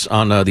 stars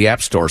on the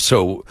App Store.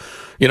 So,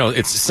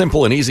 it's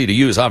simple and easy to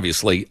use,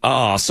 obviously.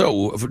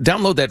 So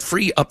download that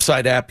free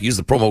Upside app. Use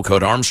the promo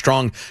code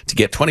Armstrong to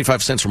get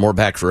 25 cents or more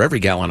back for every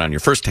gallon on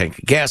your first tank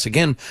of gas.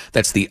 Again,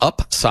 that's the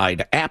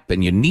Upside app,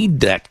 and you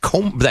need that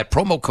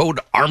promo code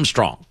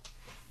Armstrong.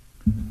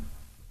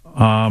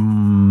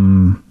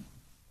 One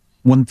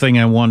thing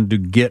I wanted to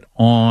get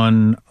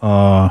on...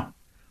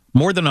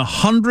 more than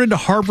 100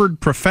 Harvard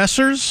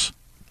professors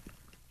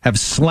have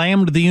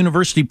slammed the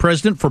university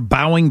president for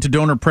bowing to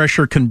donor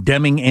pressure,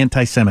 condemning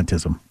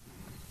anti-Semitism.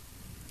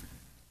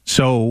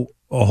 So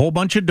a whole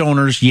bunch of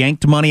donors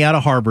yanked money out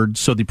of Harvard,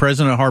 so the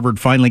president of Harvard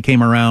finally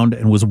came around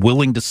and was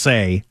willing to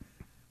say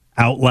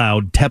out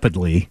loud,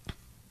 tepidly,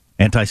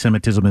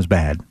 anti-Semitism is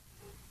bad.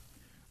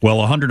 Well,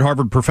 100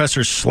 Harvard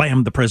professors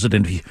slammed the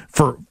president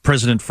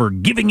for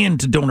giving in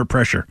to donor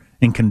pressure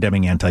and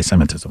condemning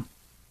anti-Semitism.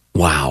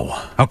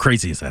 Wow. How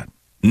crazy is that?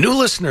 New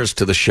listeners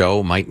to the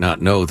show might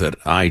not know that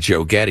I,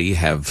 Joe Getty,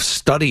 have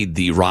studied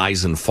the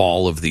rise and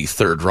fall of the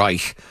Third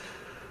Reich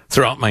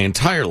throughout my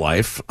entire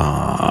life,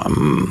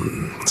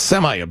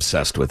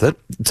 semi-obsessed with it,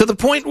 to the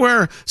point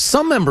where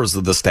some members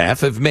of the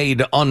staff have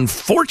made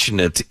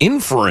unfortunate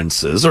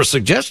inferences or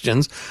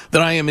suggestions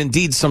that I am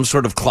indeed some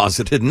sort of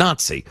closeted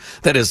Nazi.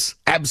 That is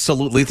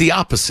absolutely the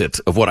opposite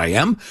of what I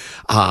am.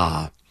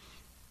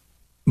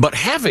 But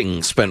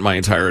having spent my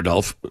entire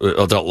adult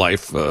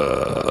life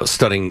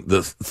studying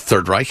the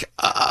Third Reich,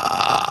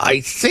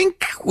 I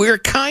think we're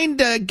kind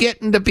of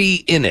getting to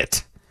be in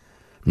it.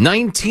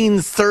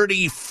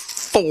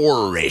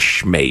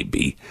 1934-ish,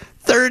 maybe.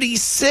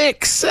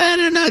 36. I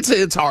don't know.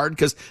 It's hard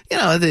because,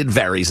 it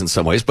varies in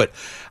some ways. But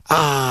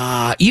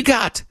you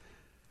got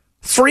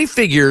three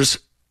figures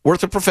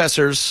worth of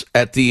professors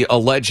at the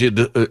alleged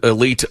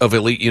elite of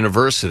elite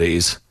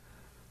universities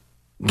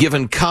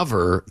given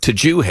cover to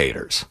Jew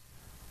haters.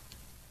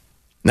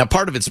 Now,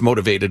 part of it's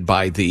motivated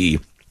by the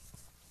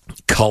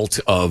cult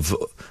of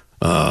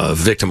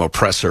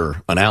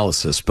victim-oppressor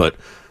analysis, but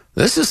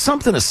This is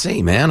something to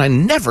see, man. I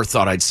never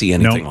thought I'd see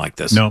anything like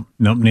this. Nope,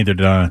 neither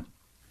did I.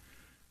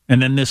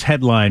 And then this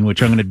headline,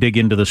 which I'm going to dig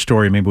into the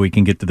story. Maybe we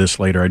can get to this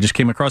later. I just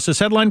came across this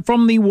headline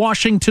from the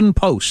Washington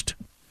Post.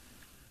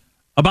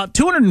 About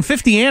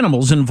 250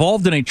 animals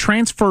involved in a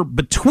transfer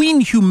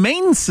between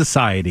humane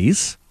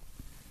societies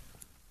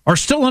are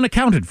still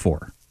unaccounted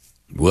for.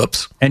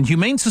 Whoops. And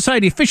Humane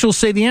Society officials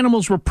say the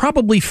animals were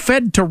probably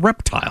fed to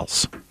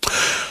reptiles.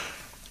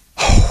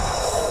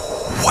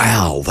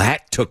 Wow,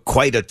 that took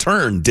quite a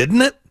turn,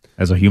 didn't it?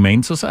 As a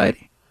humane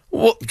society?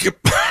 Well, it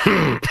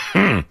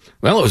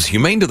was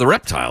humane to the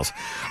reptiles.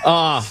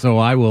 So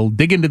I will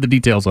dig into the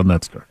details on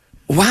that story.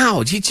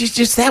 Wow,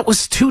 just that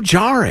was too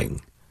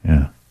jarring.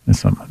 Yeah,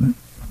 that's something.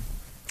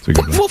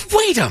 Well,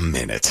 wait a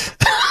minute.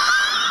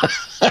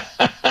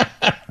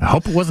 I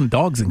hope it wasn't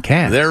dogs and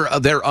cats.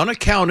 They're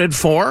unaccounted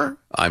for.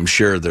 I'm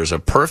sure there's a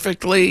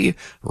perfectly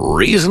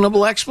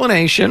reasonable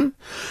explanation.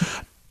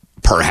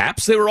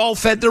 Perhaps they were all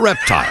fed to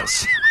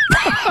reptiles.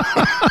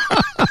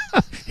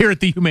 Here at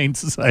the Humane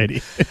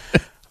Society.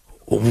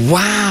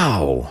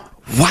 Wow.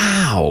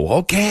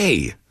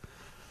 Okay.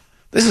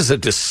 This is a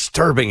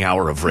disturbing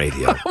hour of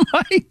radio. Oh,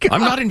 my God.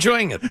 I'm not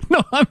enjoying it.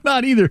 No, I'm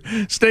not either.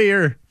 Stay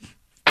here.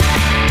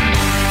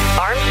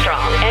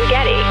 Armstrong and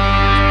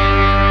Getty.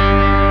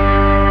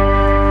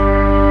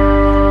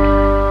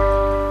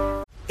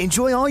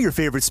 Enjoy all your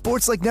favorite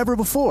sports like never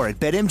before at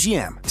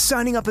BetMGM.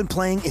 Signing up and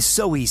playing is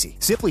so easy.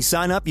 Simply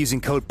sign up using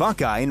code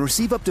Buckeye and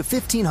receive up to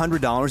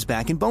 $1,500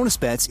 back in bonus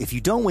bets if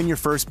you don't win your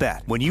first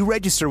bet. When you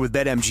register with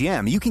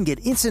BetMGM, you can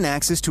get instant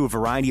access to a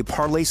variety of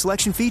parlay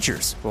selection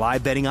features,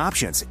 live betting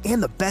options, and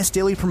the best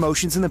daily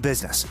promotions in the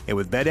business. And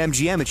with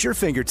BetMGM at your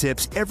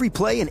fingertips, every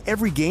play and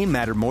every game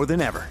matter more than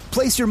ever.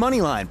 Place your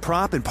moneyline,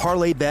 prop, and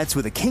parlay bets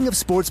with the king of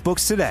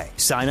sportsbooks today.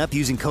 Sign up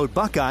using code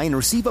Buckeye and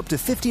receive up to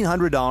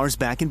 $1,500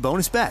 back in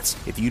bonus bets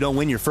if you don't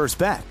win your first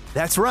bet.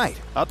 That's right,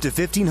 up to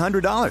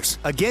 $1,500.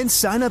 Again,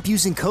 sign up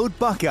using code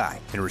Buckeye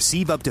and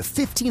receive up to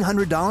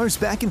 $1,500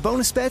 back in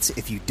bonus bets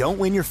if you don't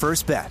win your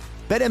first bet.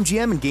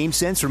 BetMGM and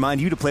GameSense remind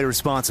you to play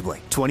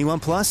responsibly. 21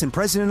 plus and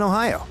present in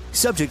Ohio.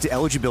 Subject to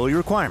eligibility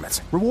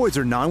requirements. Rewards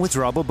are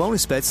non-withdrawable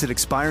bonus bets that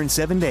expire in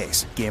 7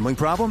 days. Gambling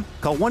problem?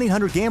 Call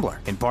 1-800-GAMBLER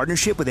in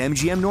partnership with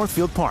MGM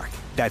Northfield Park.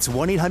 That's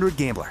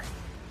 1-800-GAMBLER.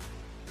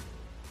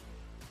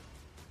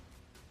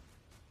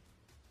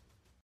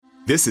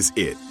 This is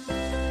it.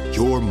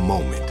 Your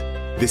moment.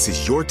 This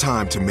is your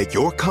time to make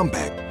your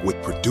comeback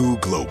with Purdue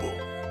Global.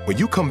 When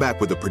you come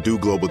back with a Purdue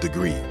Global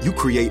degree, you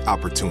create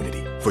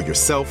opportunity for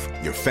yourself,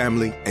 your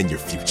family, and your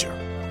future.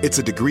 It's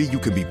a degree you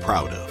can be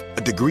proud of,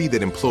 a degree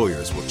that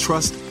employers will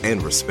trust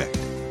and respect.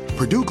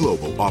 Purdue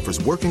Global offers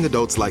working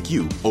adults like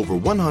you over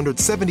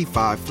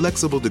 175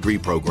 flexible degree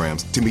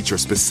programs to meet your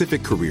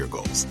specific career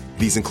goals.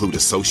 These include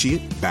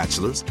associate,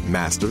 bachelor's,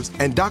 master's,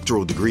 and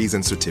doctoral degrees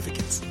and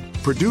certificates.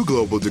 Purdue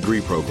Global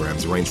degree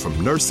programs range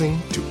from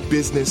nursing to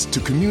business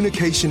to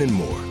communication and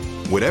more.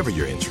 Whatever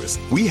your interest,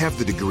 we have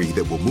the degree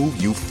that will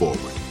move you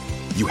forward.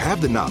 You have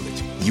the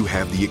knowledge, you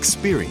have the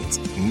experience.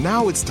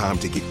 Now it's time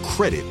to get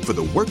credit for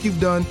the work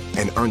you've done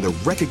and earn the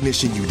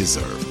recognition you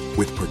deserve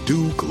with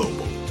Purdue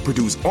Global,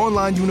 Purdue's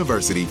online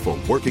university for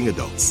working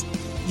adults.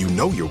 You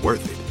know you're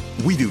worth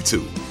it. We do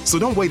too. So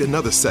don't wait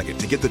another second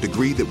to get the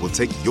degree that will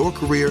take your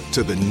career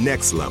to the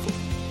next level.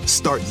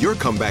 Start your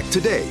comeback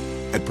today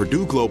at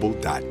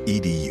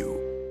purdueglobal.edu.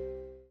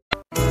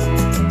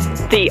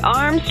 The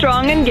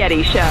Armstrong and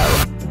Getty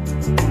Show.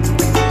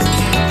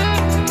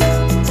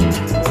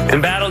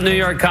 Embattled New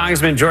York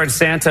Congressman George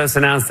Santos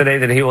announced today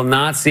that he will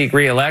not seek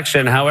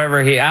re-election.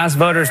 However, he asked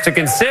voters to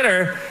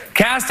consider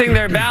casting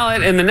their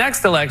ballot in the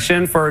next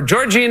election for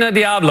Georgina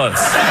Diablos.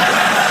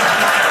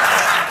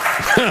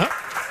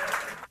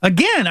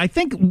 Again, I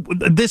think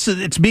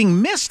it's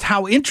being missed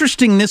how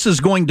interesting this is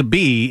going to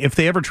be if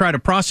they ever try to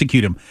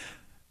prosecute him.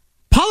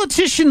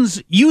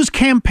 Politicians use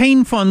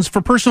campaign funds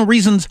for personal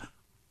reasons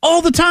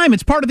all the time.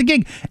 It's part of the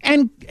gig.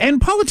 And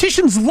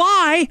politicians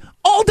lie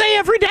all day,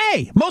 every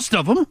day, most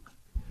of them,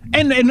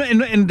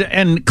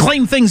 and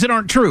claim things that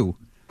aren't true.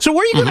 So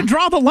where are you going to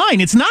draw the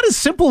line? It's not as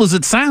simple as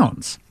it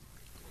sounds.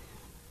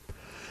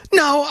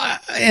 No,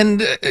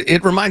 and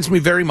it reminds me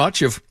very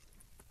much of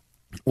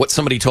what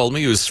somebody told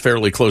me who's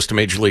fairly close to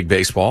Major League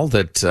Baseball,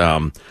 that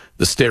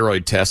the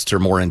steroid tests are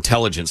more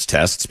intelligence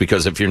tests,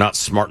 because if you're not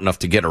smart enough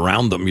to get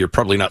around them, you're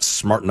probably not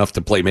smart enough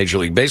to play Major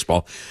League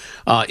Baseball.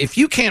 If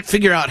you can't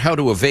figure out how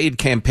to evade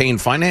campaign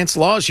finance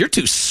laws, you're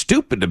too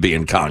stupid to be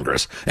in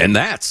Congress. And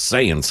that's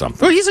saying something.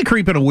 Well, he's a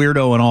creep and a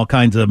weirdo and all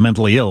kinds of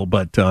mentally ill.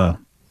 But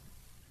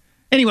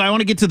anyway, I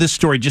want to get to this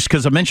story just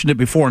because I mentioned it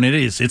before, and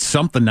it's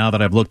something now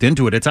that I've looked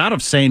into it. It's out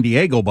of San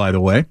Diego, by the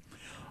way,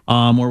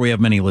 where we have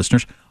many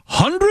listeners.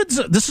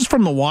 This is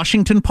from the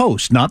Washington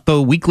Post, not the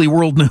Weekly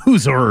World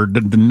News or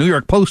the New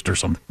York Post or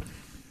something.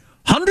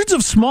 Hundreds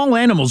of small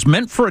animals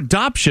meant for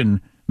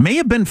adoption may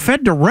have been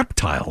fed to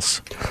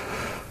reptiles.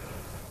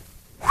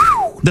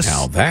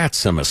 Now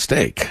that's a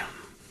mistake.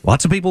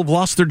 Lots of people have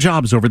lost their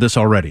jobs over this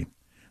already.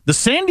 The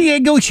San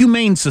Diego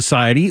Humane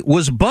Society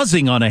was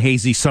buzzing on a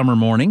hazy summer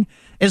morning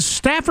as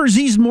staffers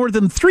eased more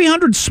than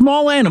 300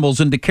 small animals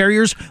into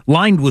carriers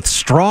lined with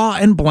straw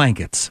and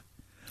blankets.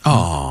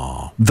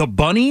 Oh. The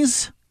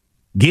bunnies,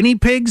 guinea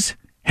pigs,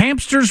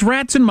 hamsters,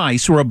 rats, and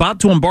mice were about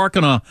to embark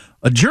on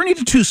a journey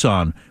to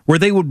Tucson where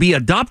they would be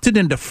adopted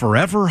into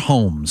forever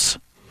homes.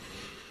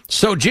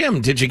 So,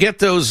 Jim, did you get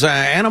those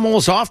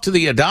animals off to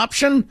the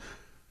adoption?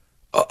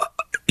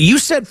 You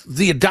said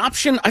the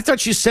adoption? I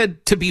thought you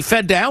said to be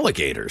fed to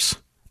alligators.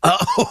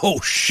 Oh,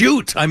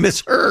 shoot. I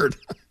misheard.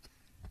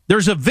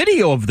 There's a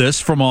video of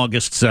this from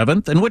August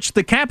 7th in which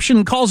the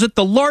caption calls it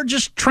the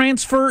largest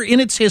transfer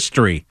in its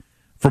history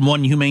from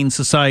one humane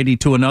society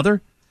to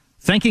another,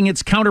 thanking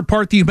its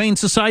counterpart, the Humane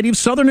Society of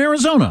Southern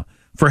Arizona,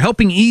 for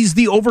helping ease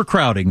the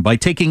overcrowding by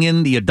taking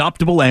in the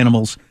adoptable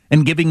animals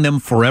and giving them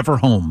forever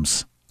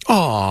homes.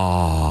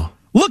 Aww.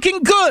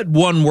 Looking good,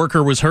 one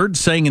worker was heard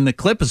saying in the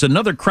clip as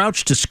another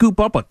crouched to scoop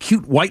up a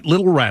cute white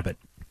little rabbit.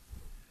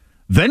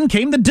 Then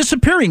came the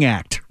disappearing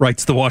act,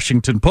 writes the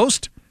Washington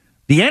Post.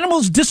 The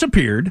animals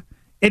disappeared.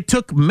 It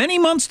took many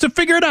months to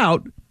figure it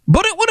out,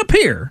 but it would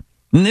appear,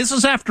 and this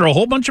is after a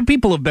whole bunch of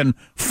people have been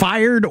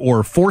fired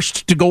or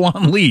forced to go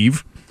on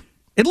leave,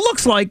 it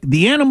looks like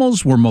the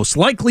animals were most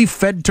likely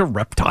fed to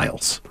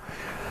reptiles.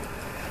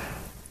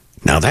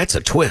 Now that's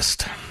a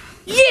twist.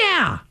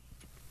 Yeah!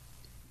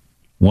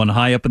 One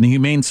high up in the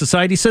Humane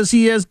Society says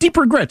he has deep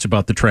regrets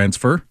about the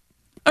transfer.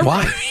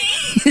 Why?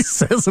 He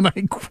says, and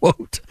I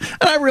quote,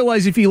 and I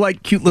realize if you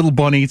like cute little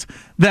bunnies,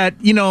 that,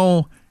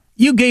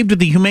 you gave to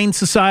the Humane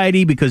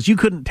Society because you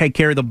couldn't take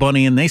care of the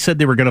bunny, and they said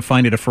they were going to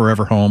find it a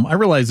forever home. I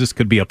realize this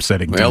could be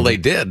upsetting. Well, they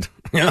did.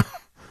 Yeah.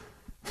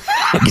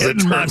 As it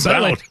turns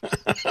out.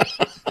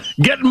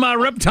 Getting my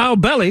reptile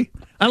belly.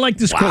 I like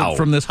this quote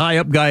from this high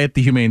up guy at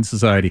the Humane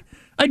Society.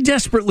 I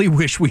desperately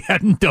wish we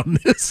hadn't done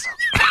this.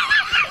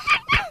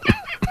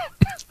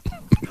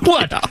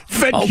 What?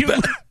 Fed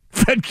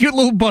cute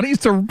little bunnies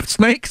to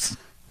snakes?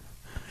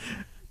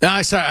 No,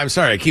 I'm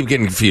sorry. I keep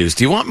getting confused.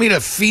 Do you want me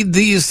to feed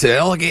these to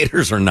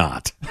alligators or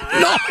not?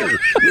 No.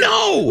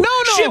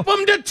 Ship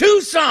them to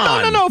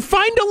Tucson. No.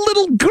 Find a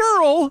little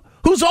girl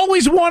who's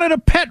always wanted a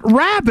pet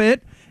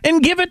rabbit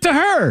and give it to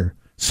her.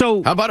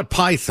 So, how about a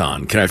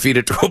python? Can I feed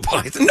it to a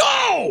python?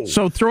 No.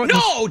 So throw it.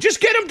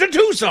 Just get them to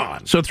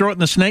Tucson. So throw it in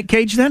the snake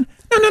cage then?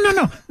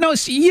 No.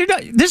 See, you're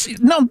not,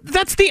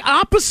 that's the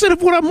opposite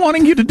of what I'm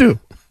wanting you to do.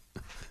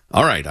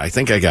 All right, I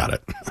think I got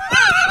it.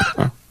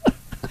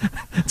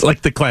 It's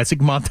like the classic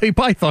Monty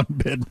Python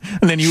bit.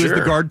 And then you as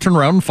the guard turn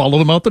around and follow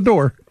them out the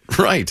door.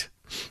 Right.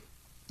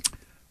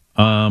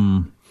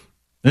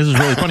 This is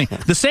really funny.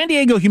 The San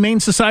Diego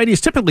Humane Society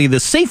is typically the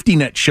safety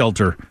net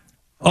shelter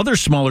other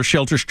smaller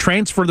shelters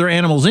transfer their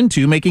animals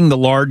into, making the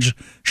large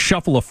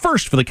shuffle a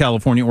first for the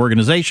California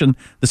organization.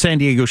 The San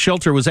Diego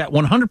shelter was at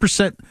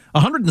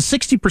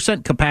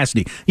 160%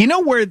 capacity. You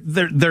know where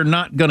they're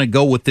not going to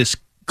go with this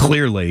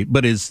clearly,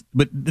 but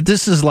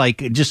this is like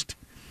just...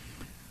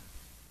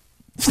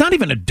 It's not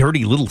even a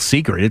dirty little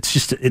secret.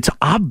 It's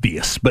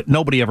obvious, but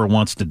nobody ever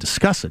wants to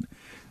discuss it.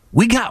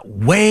 We got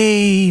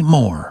way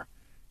more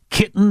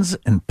kittens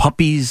and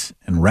puppies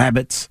and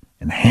rabbits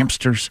and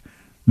hamsters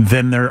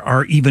than there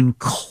are even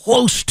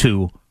close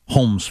to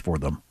homes for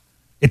them.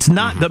 It's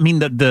not, I mean,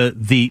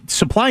 the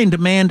supply and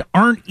demand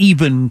aren't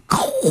even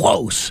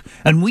close.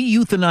 And we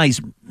euthanize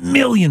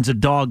millions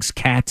of dogs,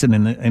 cats,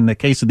 and in the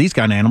case of these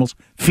kind of animals,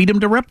 feed them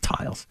to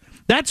reptiles.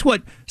 That's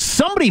what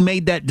somebody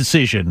made that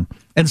decision,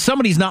 and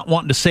somebody's not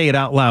wanting to say it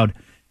out loud.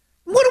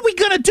 What are we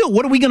going to do?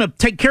 What are we going to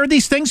take care of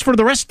these things for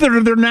the rest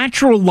of their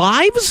natural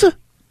lives?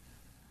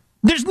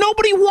 There's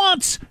nobody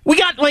wants. We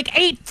got like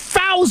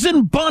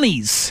 8,000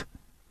 bunnies.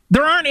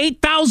 There aren't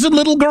 8,000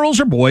 little girls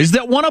or boys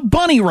that want a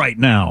bunny right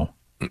now.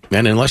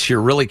 And unless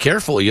you're really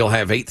careful, you'll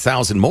have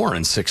 8,000 more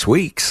in 6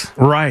 weeks.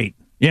 Right.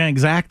 Yeah,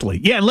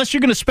 exactly. Yeah, unless you're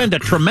going to spend a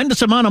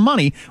tremendous amount of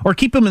money or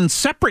keep them in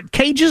separate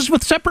cages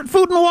with separate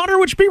food and water,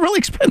 which would be really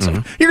expensive.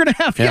 Mm-hmm. You're going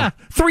to have,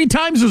 3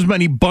 times as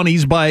many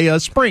bunnies by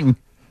spring.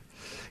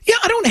 Yeah,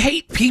 I don't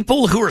hate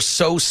people who are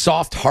so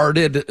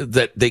soft-hearted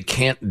that they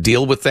can't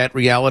deal with that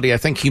reality. I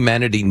think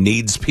humanity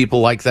needs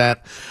people like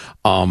that.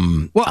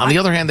 On the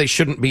other hand, they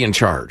shouldn't be in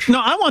charge. No,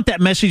 I want that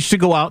message to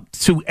go out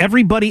to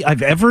everybody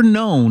I've ever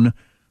known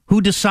who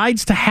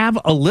decides to have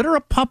a litter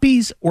of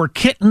puppies or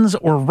kittens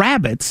or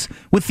rabbits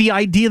with the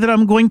idea that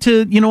I'm going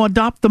to,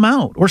 adopt them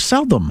out or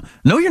sell them.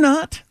 No, you're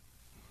not.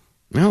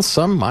 Well,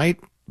 some might,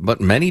 but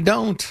many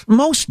don't.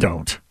 Most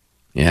don't.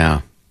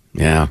 Yeah.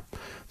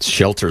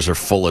 Shelters are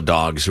full of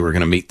dogs who are going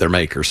to meet their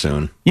maker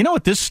soon. You know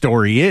what this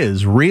story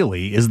is,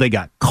 really, is they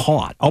got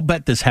caught. I'll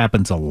bet this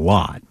happens a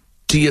lot.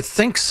 Do you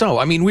think so?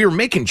 I mean, we were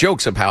making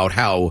jokes about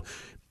how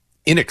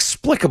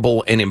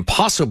inexplicable and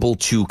impossible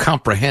to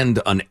comprehend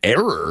an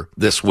error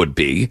this would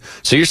be.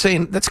 So you're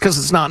saying that's because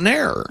it's not an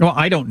error. Well,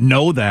 I don't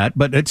know that,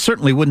 but it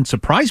certainly wouldn't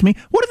surprise me.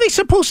 What are they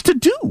supposed to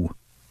do?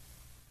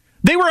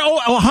 They were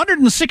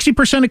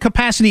 160% of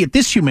capacity at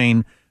this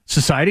humane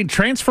society.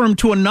 Transfer them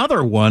to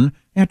another one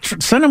and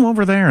send them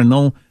over there, and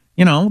they'll,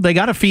 they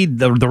got to feed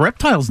the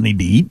reptiles need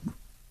to eat.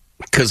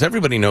 Because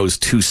everybody knows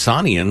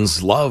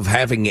Tucsonians love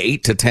having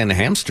 8 to 10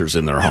 hamsters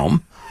in their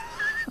home.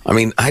 I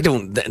mean,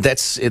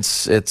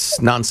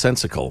 it's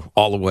nonsensical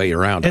all the way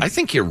around. I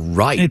think you're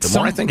right. The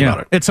more I think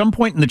about it. At some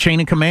point in the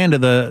chain of command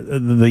of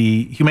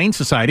the Humane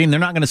Society, and they're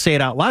not going to say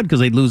it out loud because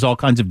they'd lose all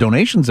kinds of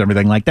donations and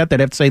everything like that, they'd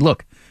have to say,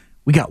 look,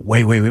 we got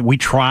we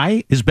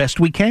try as best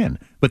we can,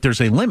 but there's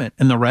a limit,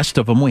 and the rest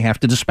of them we have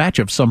to dispatch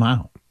of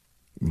somehow.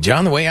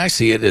 John, the way I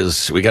see it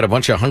is we got a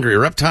bunch of hungry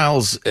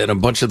reptiles, and a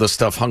bunch of the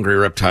stuff hungry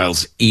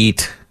reptiles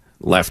eat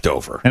left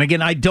over. And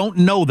again, I don't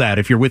know that.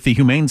 If you're with the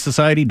Humane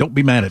Society, don't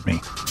be mad at me.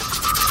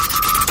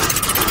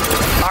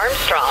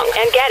 Armstrong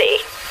and Getty.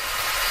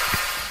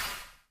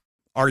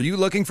 Are you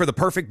looking for the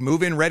perfect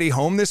move-in ready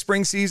home this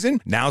spring season?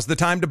 Now's the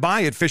time to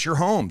buy at Fisher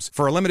Homes.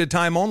 For a limited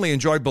time only,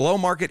 enjoy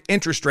below-market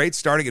interest rates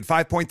starting at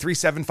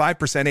 5.375%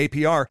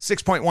 APR,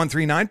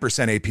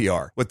 6.139%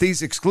 APR. With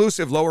these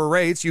exclusive lower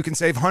rates, you can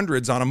save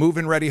hundreds on a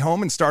move-in ready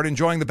home and start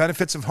enjoying the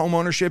benefits of home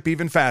ownership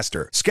even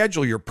faster.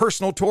 Schedule your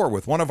personal tour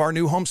with one of our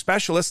new home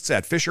specialists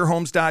at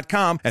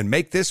FisherHomes.com and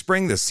make this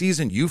spring the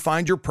season you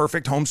find your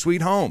perfect home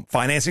sweet home.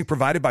 Financing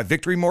provided by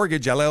Victory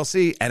Mortgage,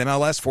 LLC,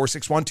 NMLS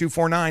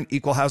 461249,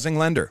 Equal Housing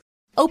Lender.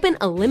 Open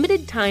a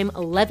limited-time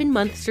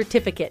 11-month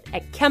certificate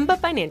at Kemba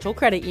Financial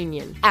Credit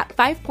Union. At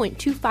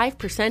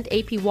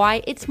 5.25%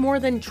 APY, it's more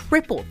than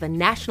triple the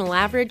national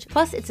average,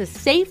 plus it's a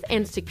safe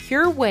and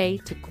secure way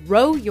to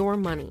grow your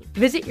money.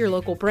 Visit your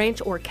local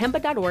branch or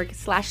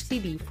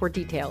kemba.org/CD for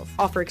details.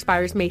 Offer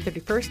expires May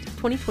 31st,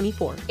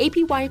 2024.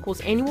 APY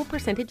equals annual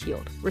percentage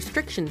yield.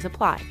 Restrictions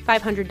apply.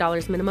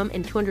 $500 minimum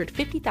and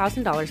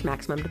 $250,000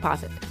 maximum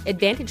deposit.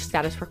 Advantage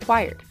status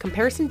required.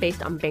 Comparison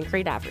based on bank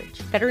rate average.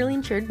 Federally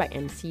insured by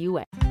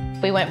NCUA.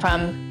 We went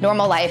from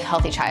normal life,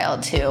 healthy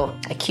child to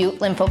acute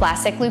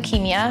lymphoblastic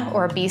leukemia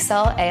or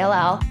B-cell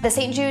ALL. The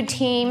St. Jude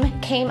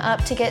team came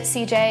up to get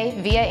CJ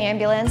via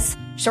ambulance.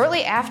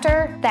 Shortly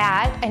after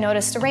that, I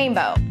noticed a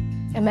rainbow.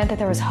 It meant that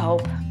there was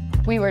hope.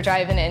 We were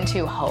driving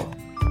into hope.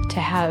 To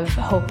have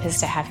hope is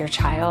to have your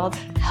child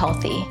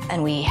healthy,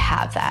 and we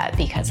have that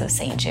because of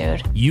St.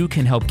 Jude. You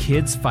can help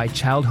kids fight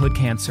childhood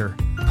cancer.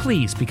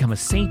 Please become a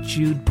St.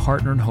 Jude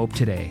Partner in Hope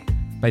today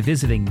by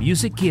visiting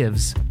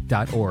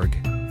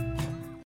musicgives.org.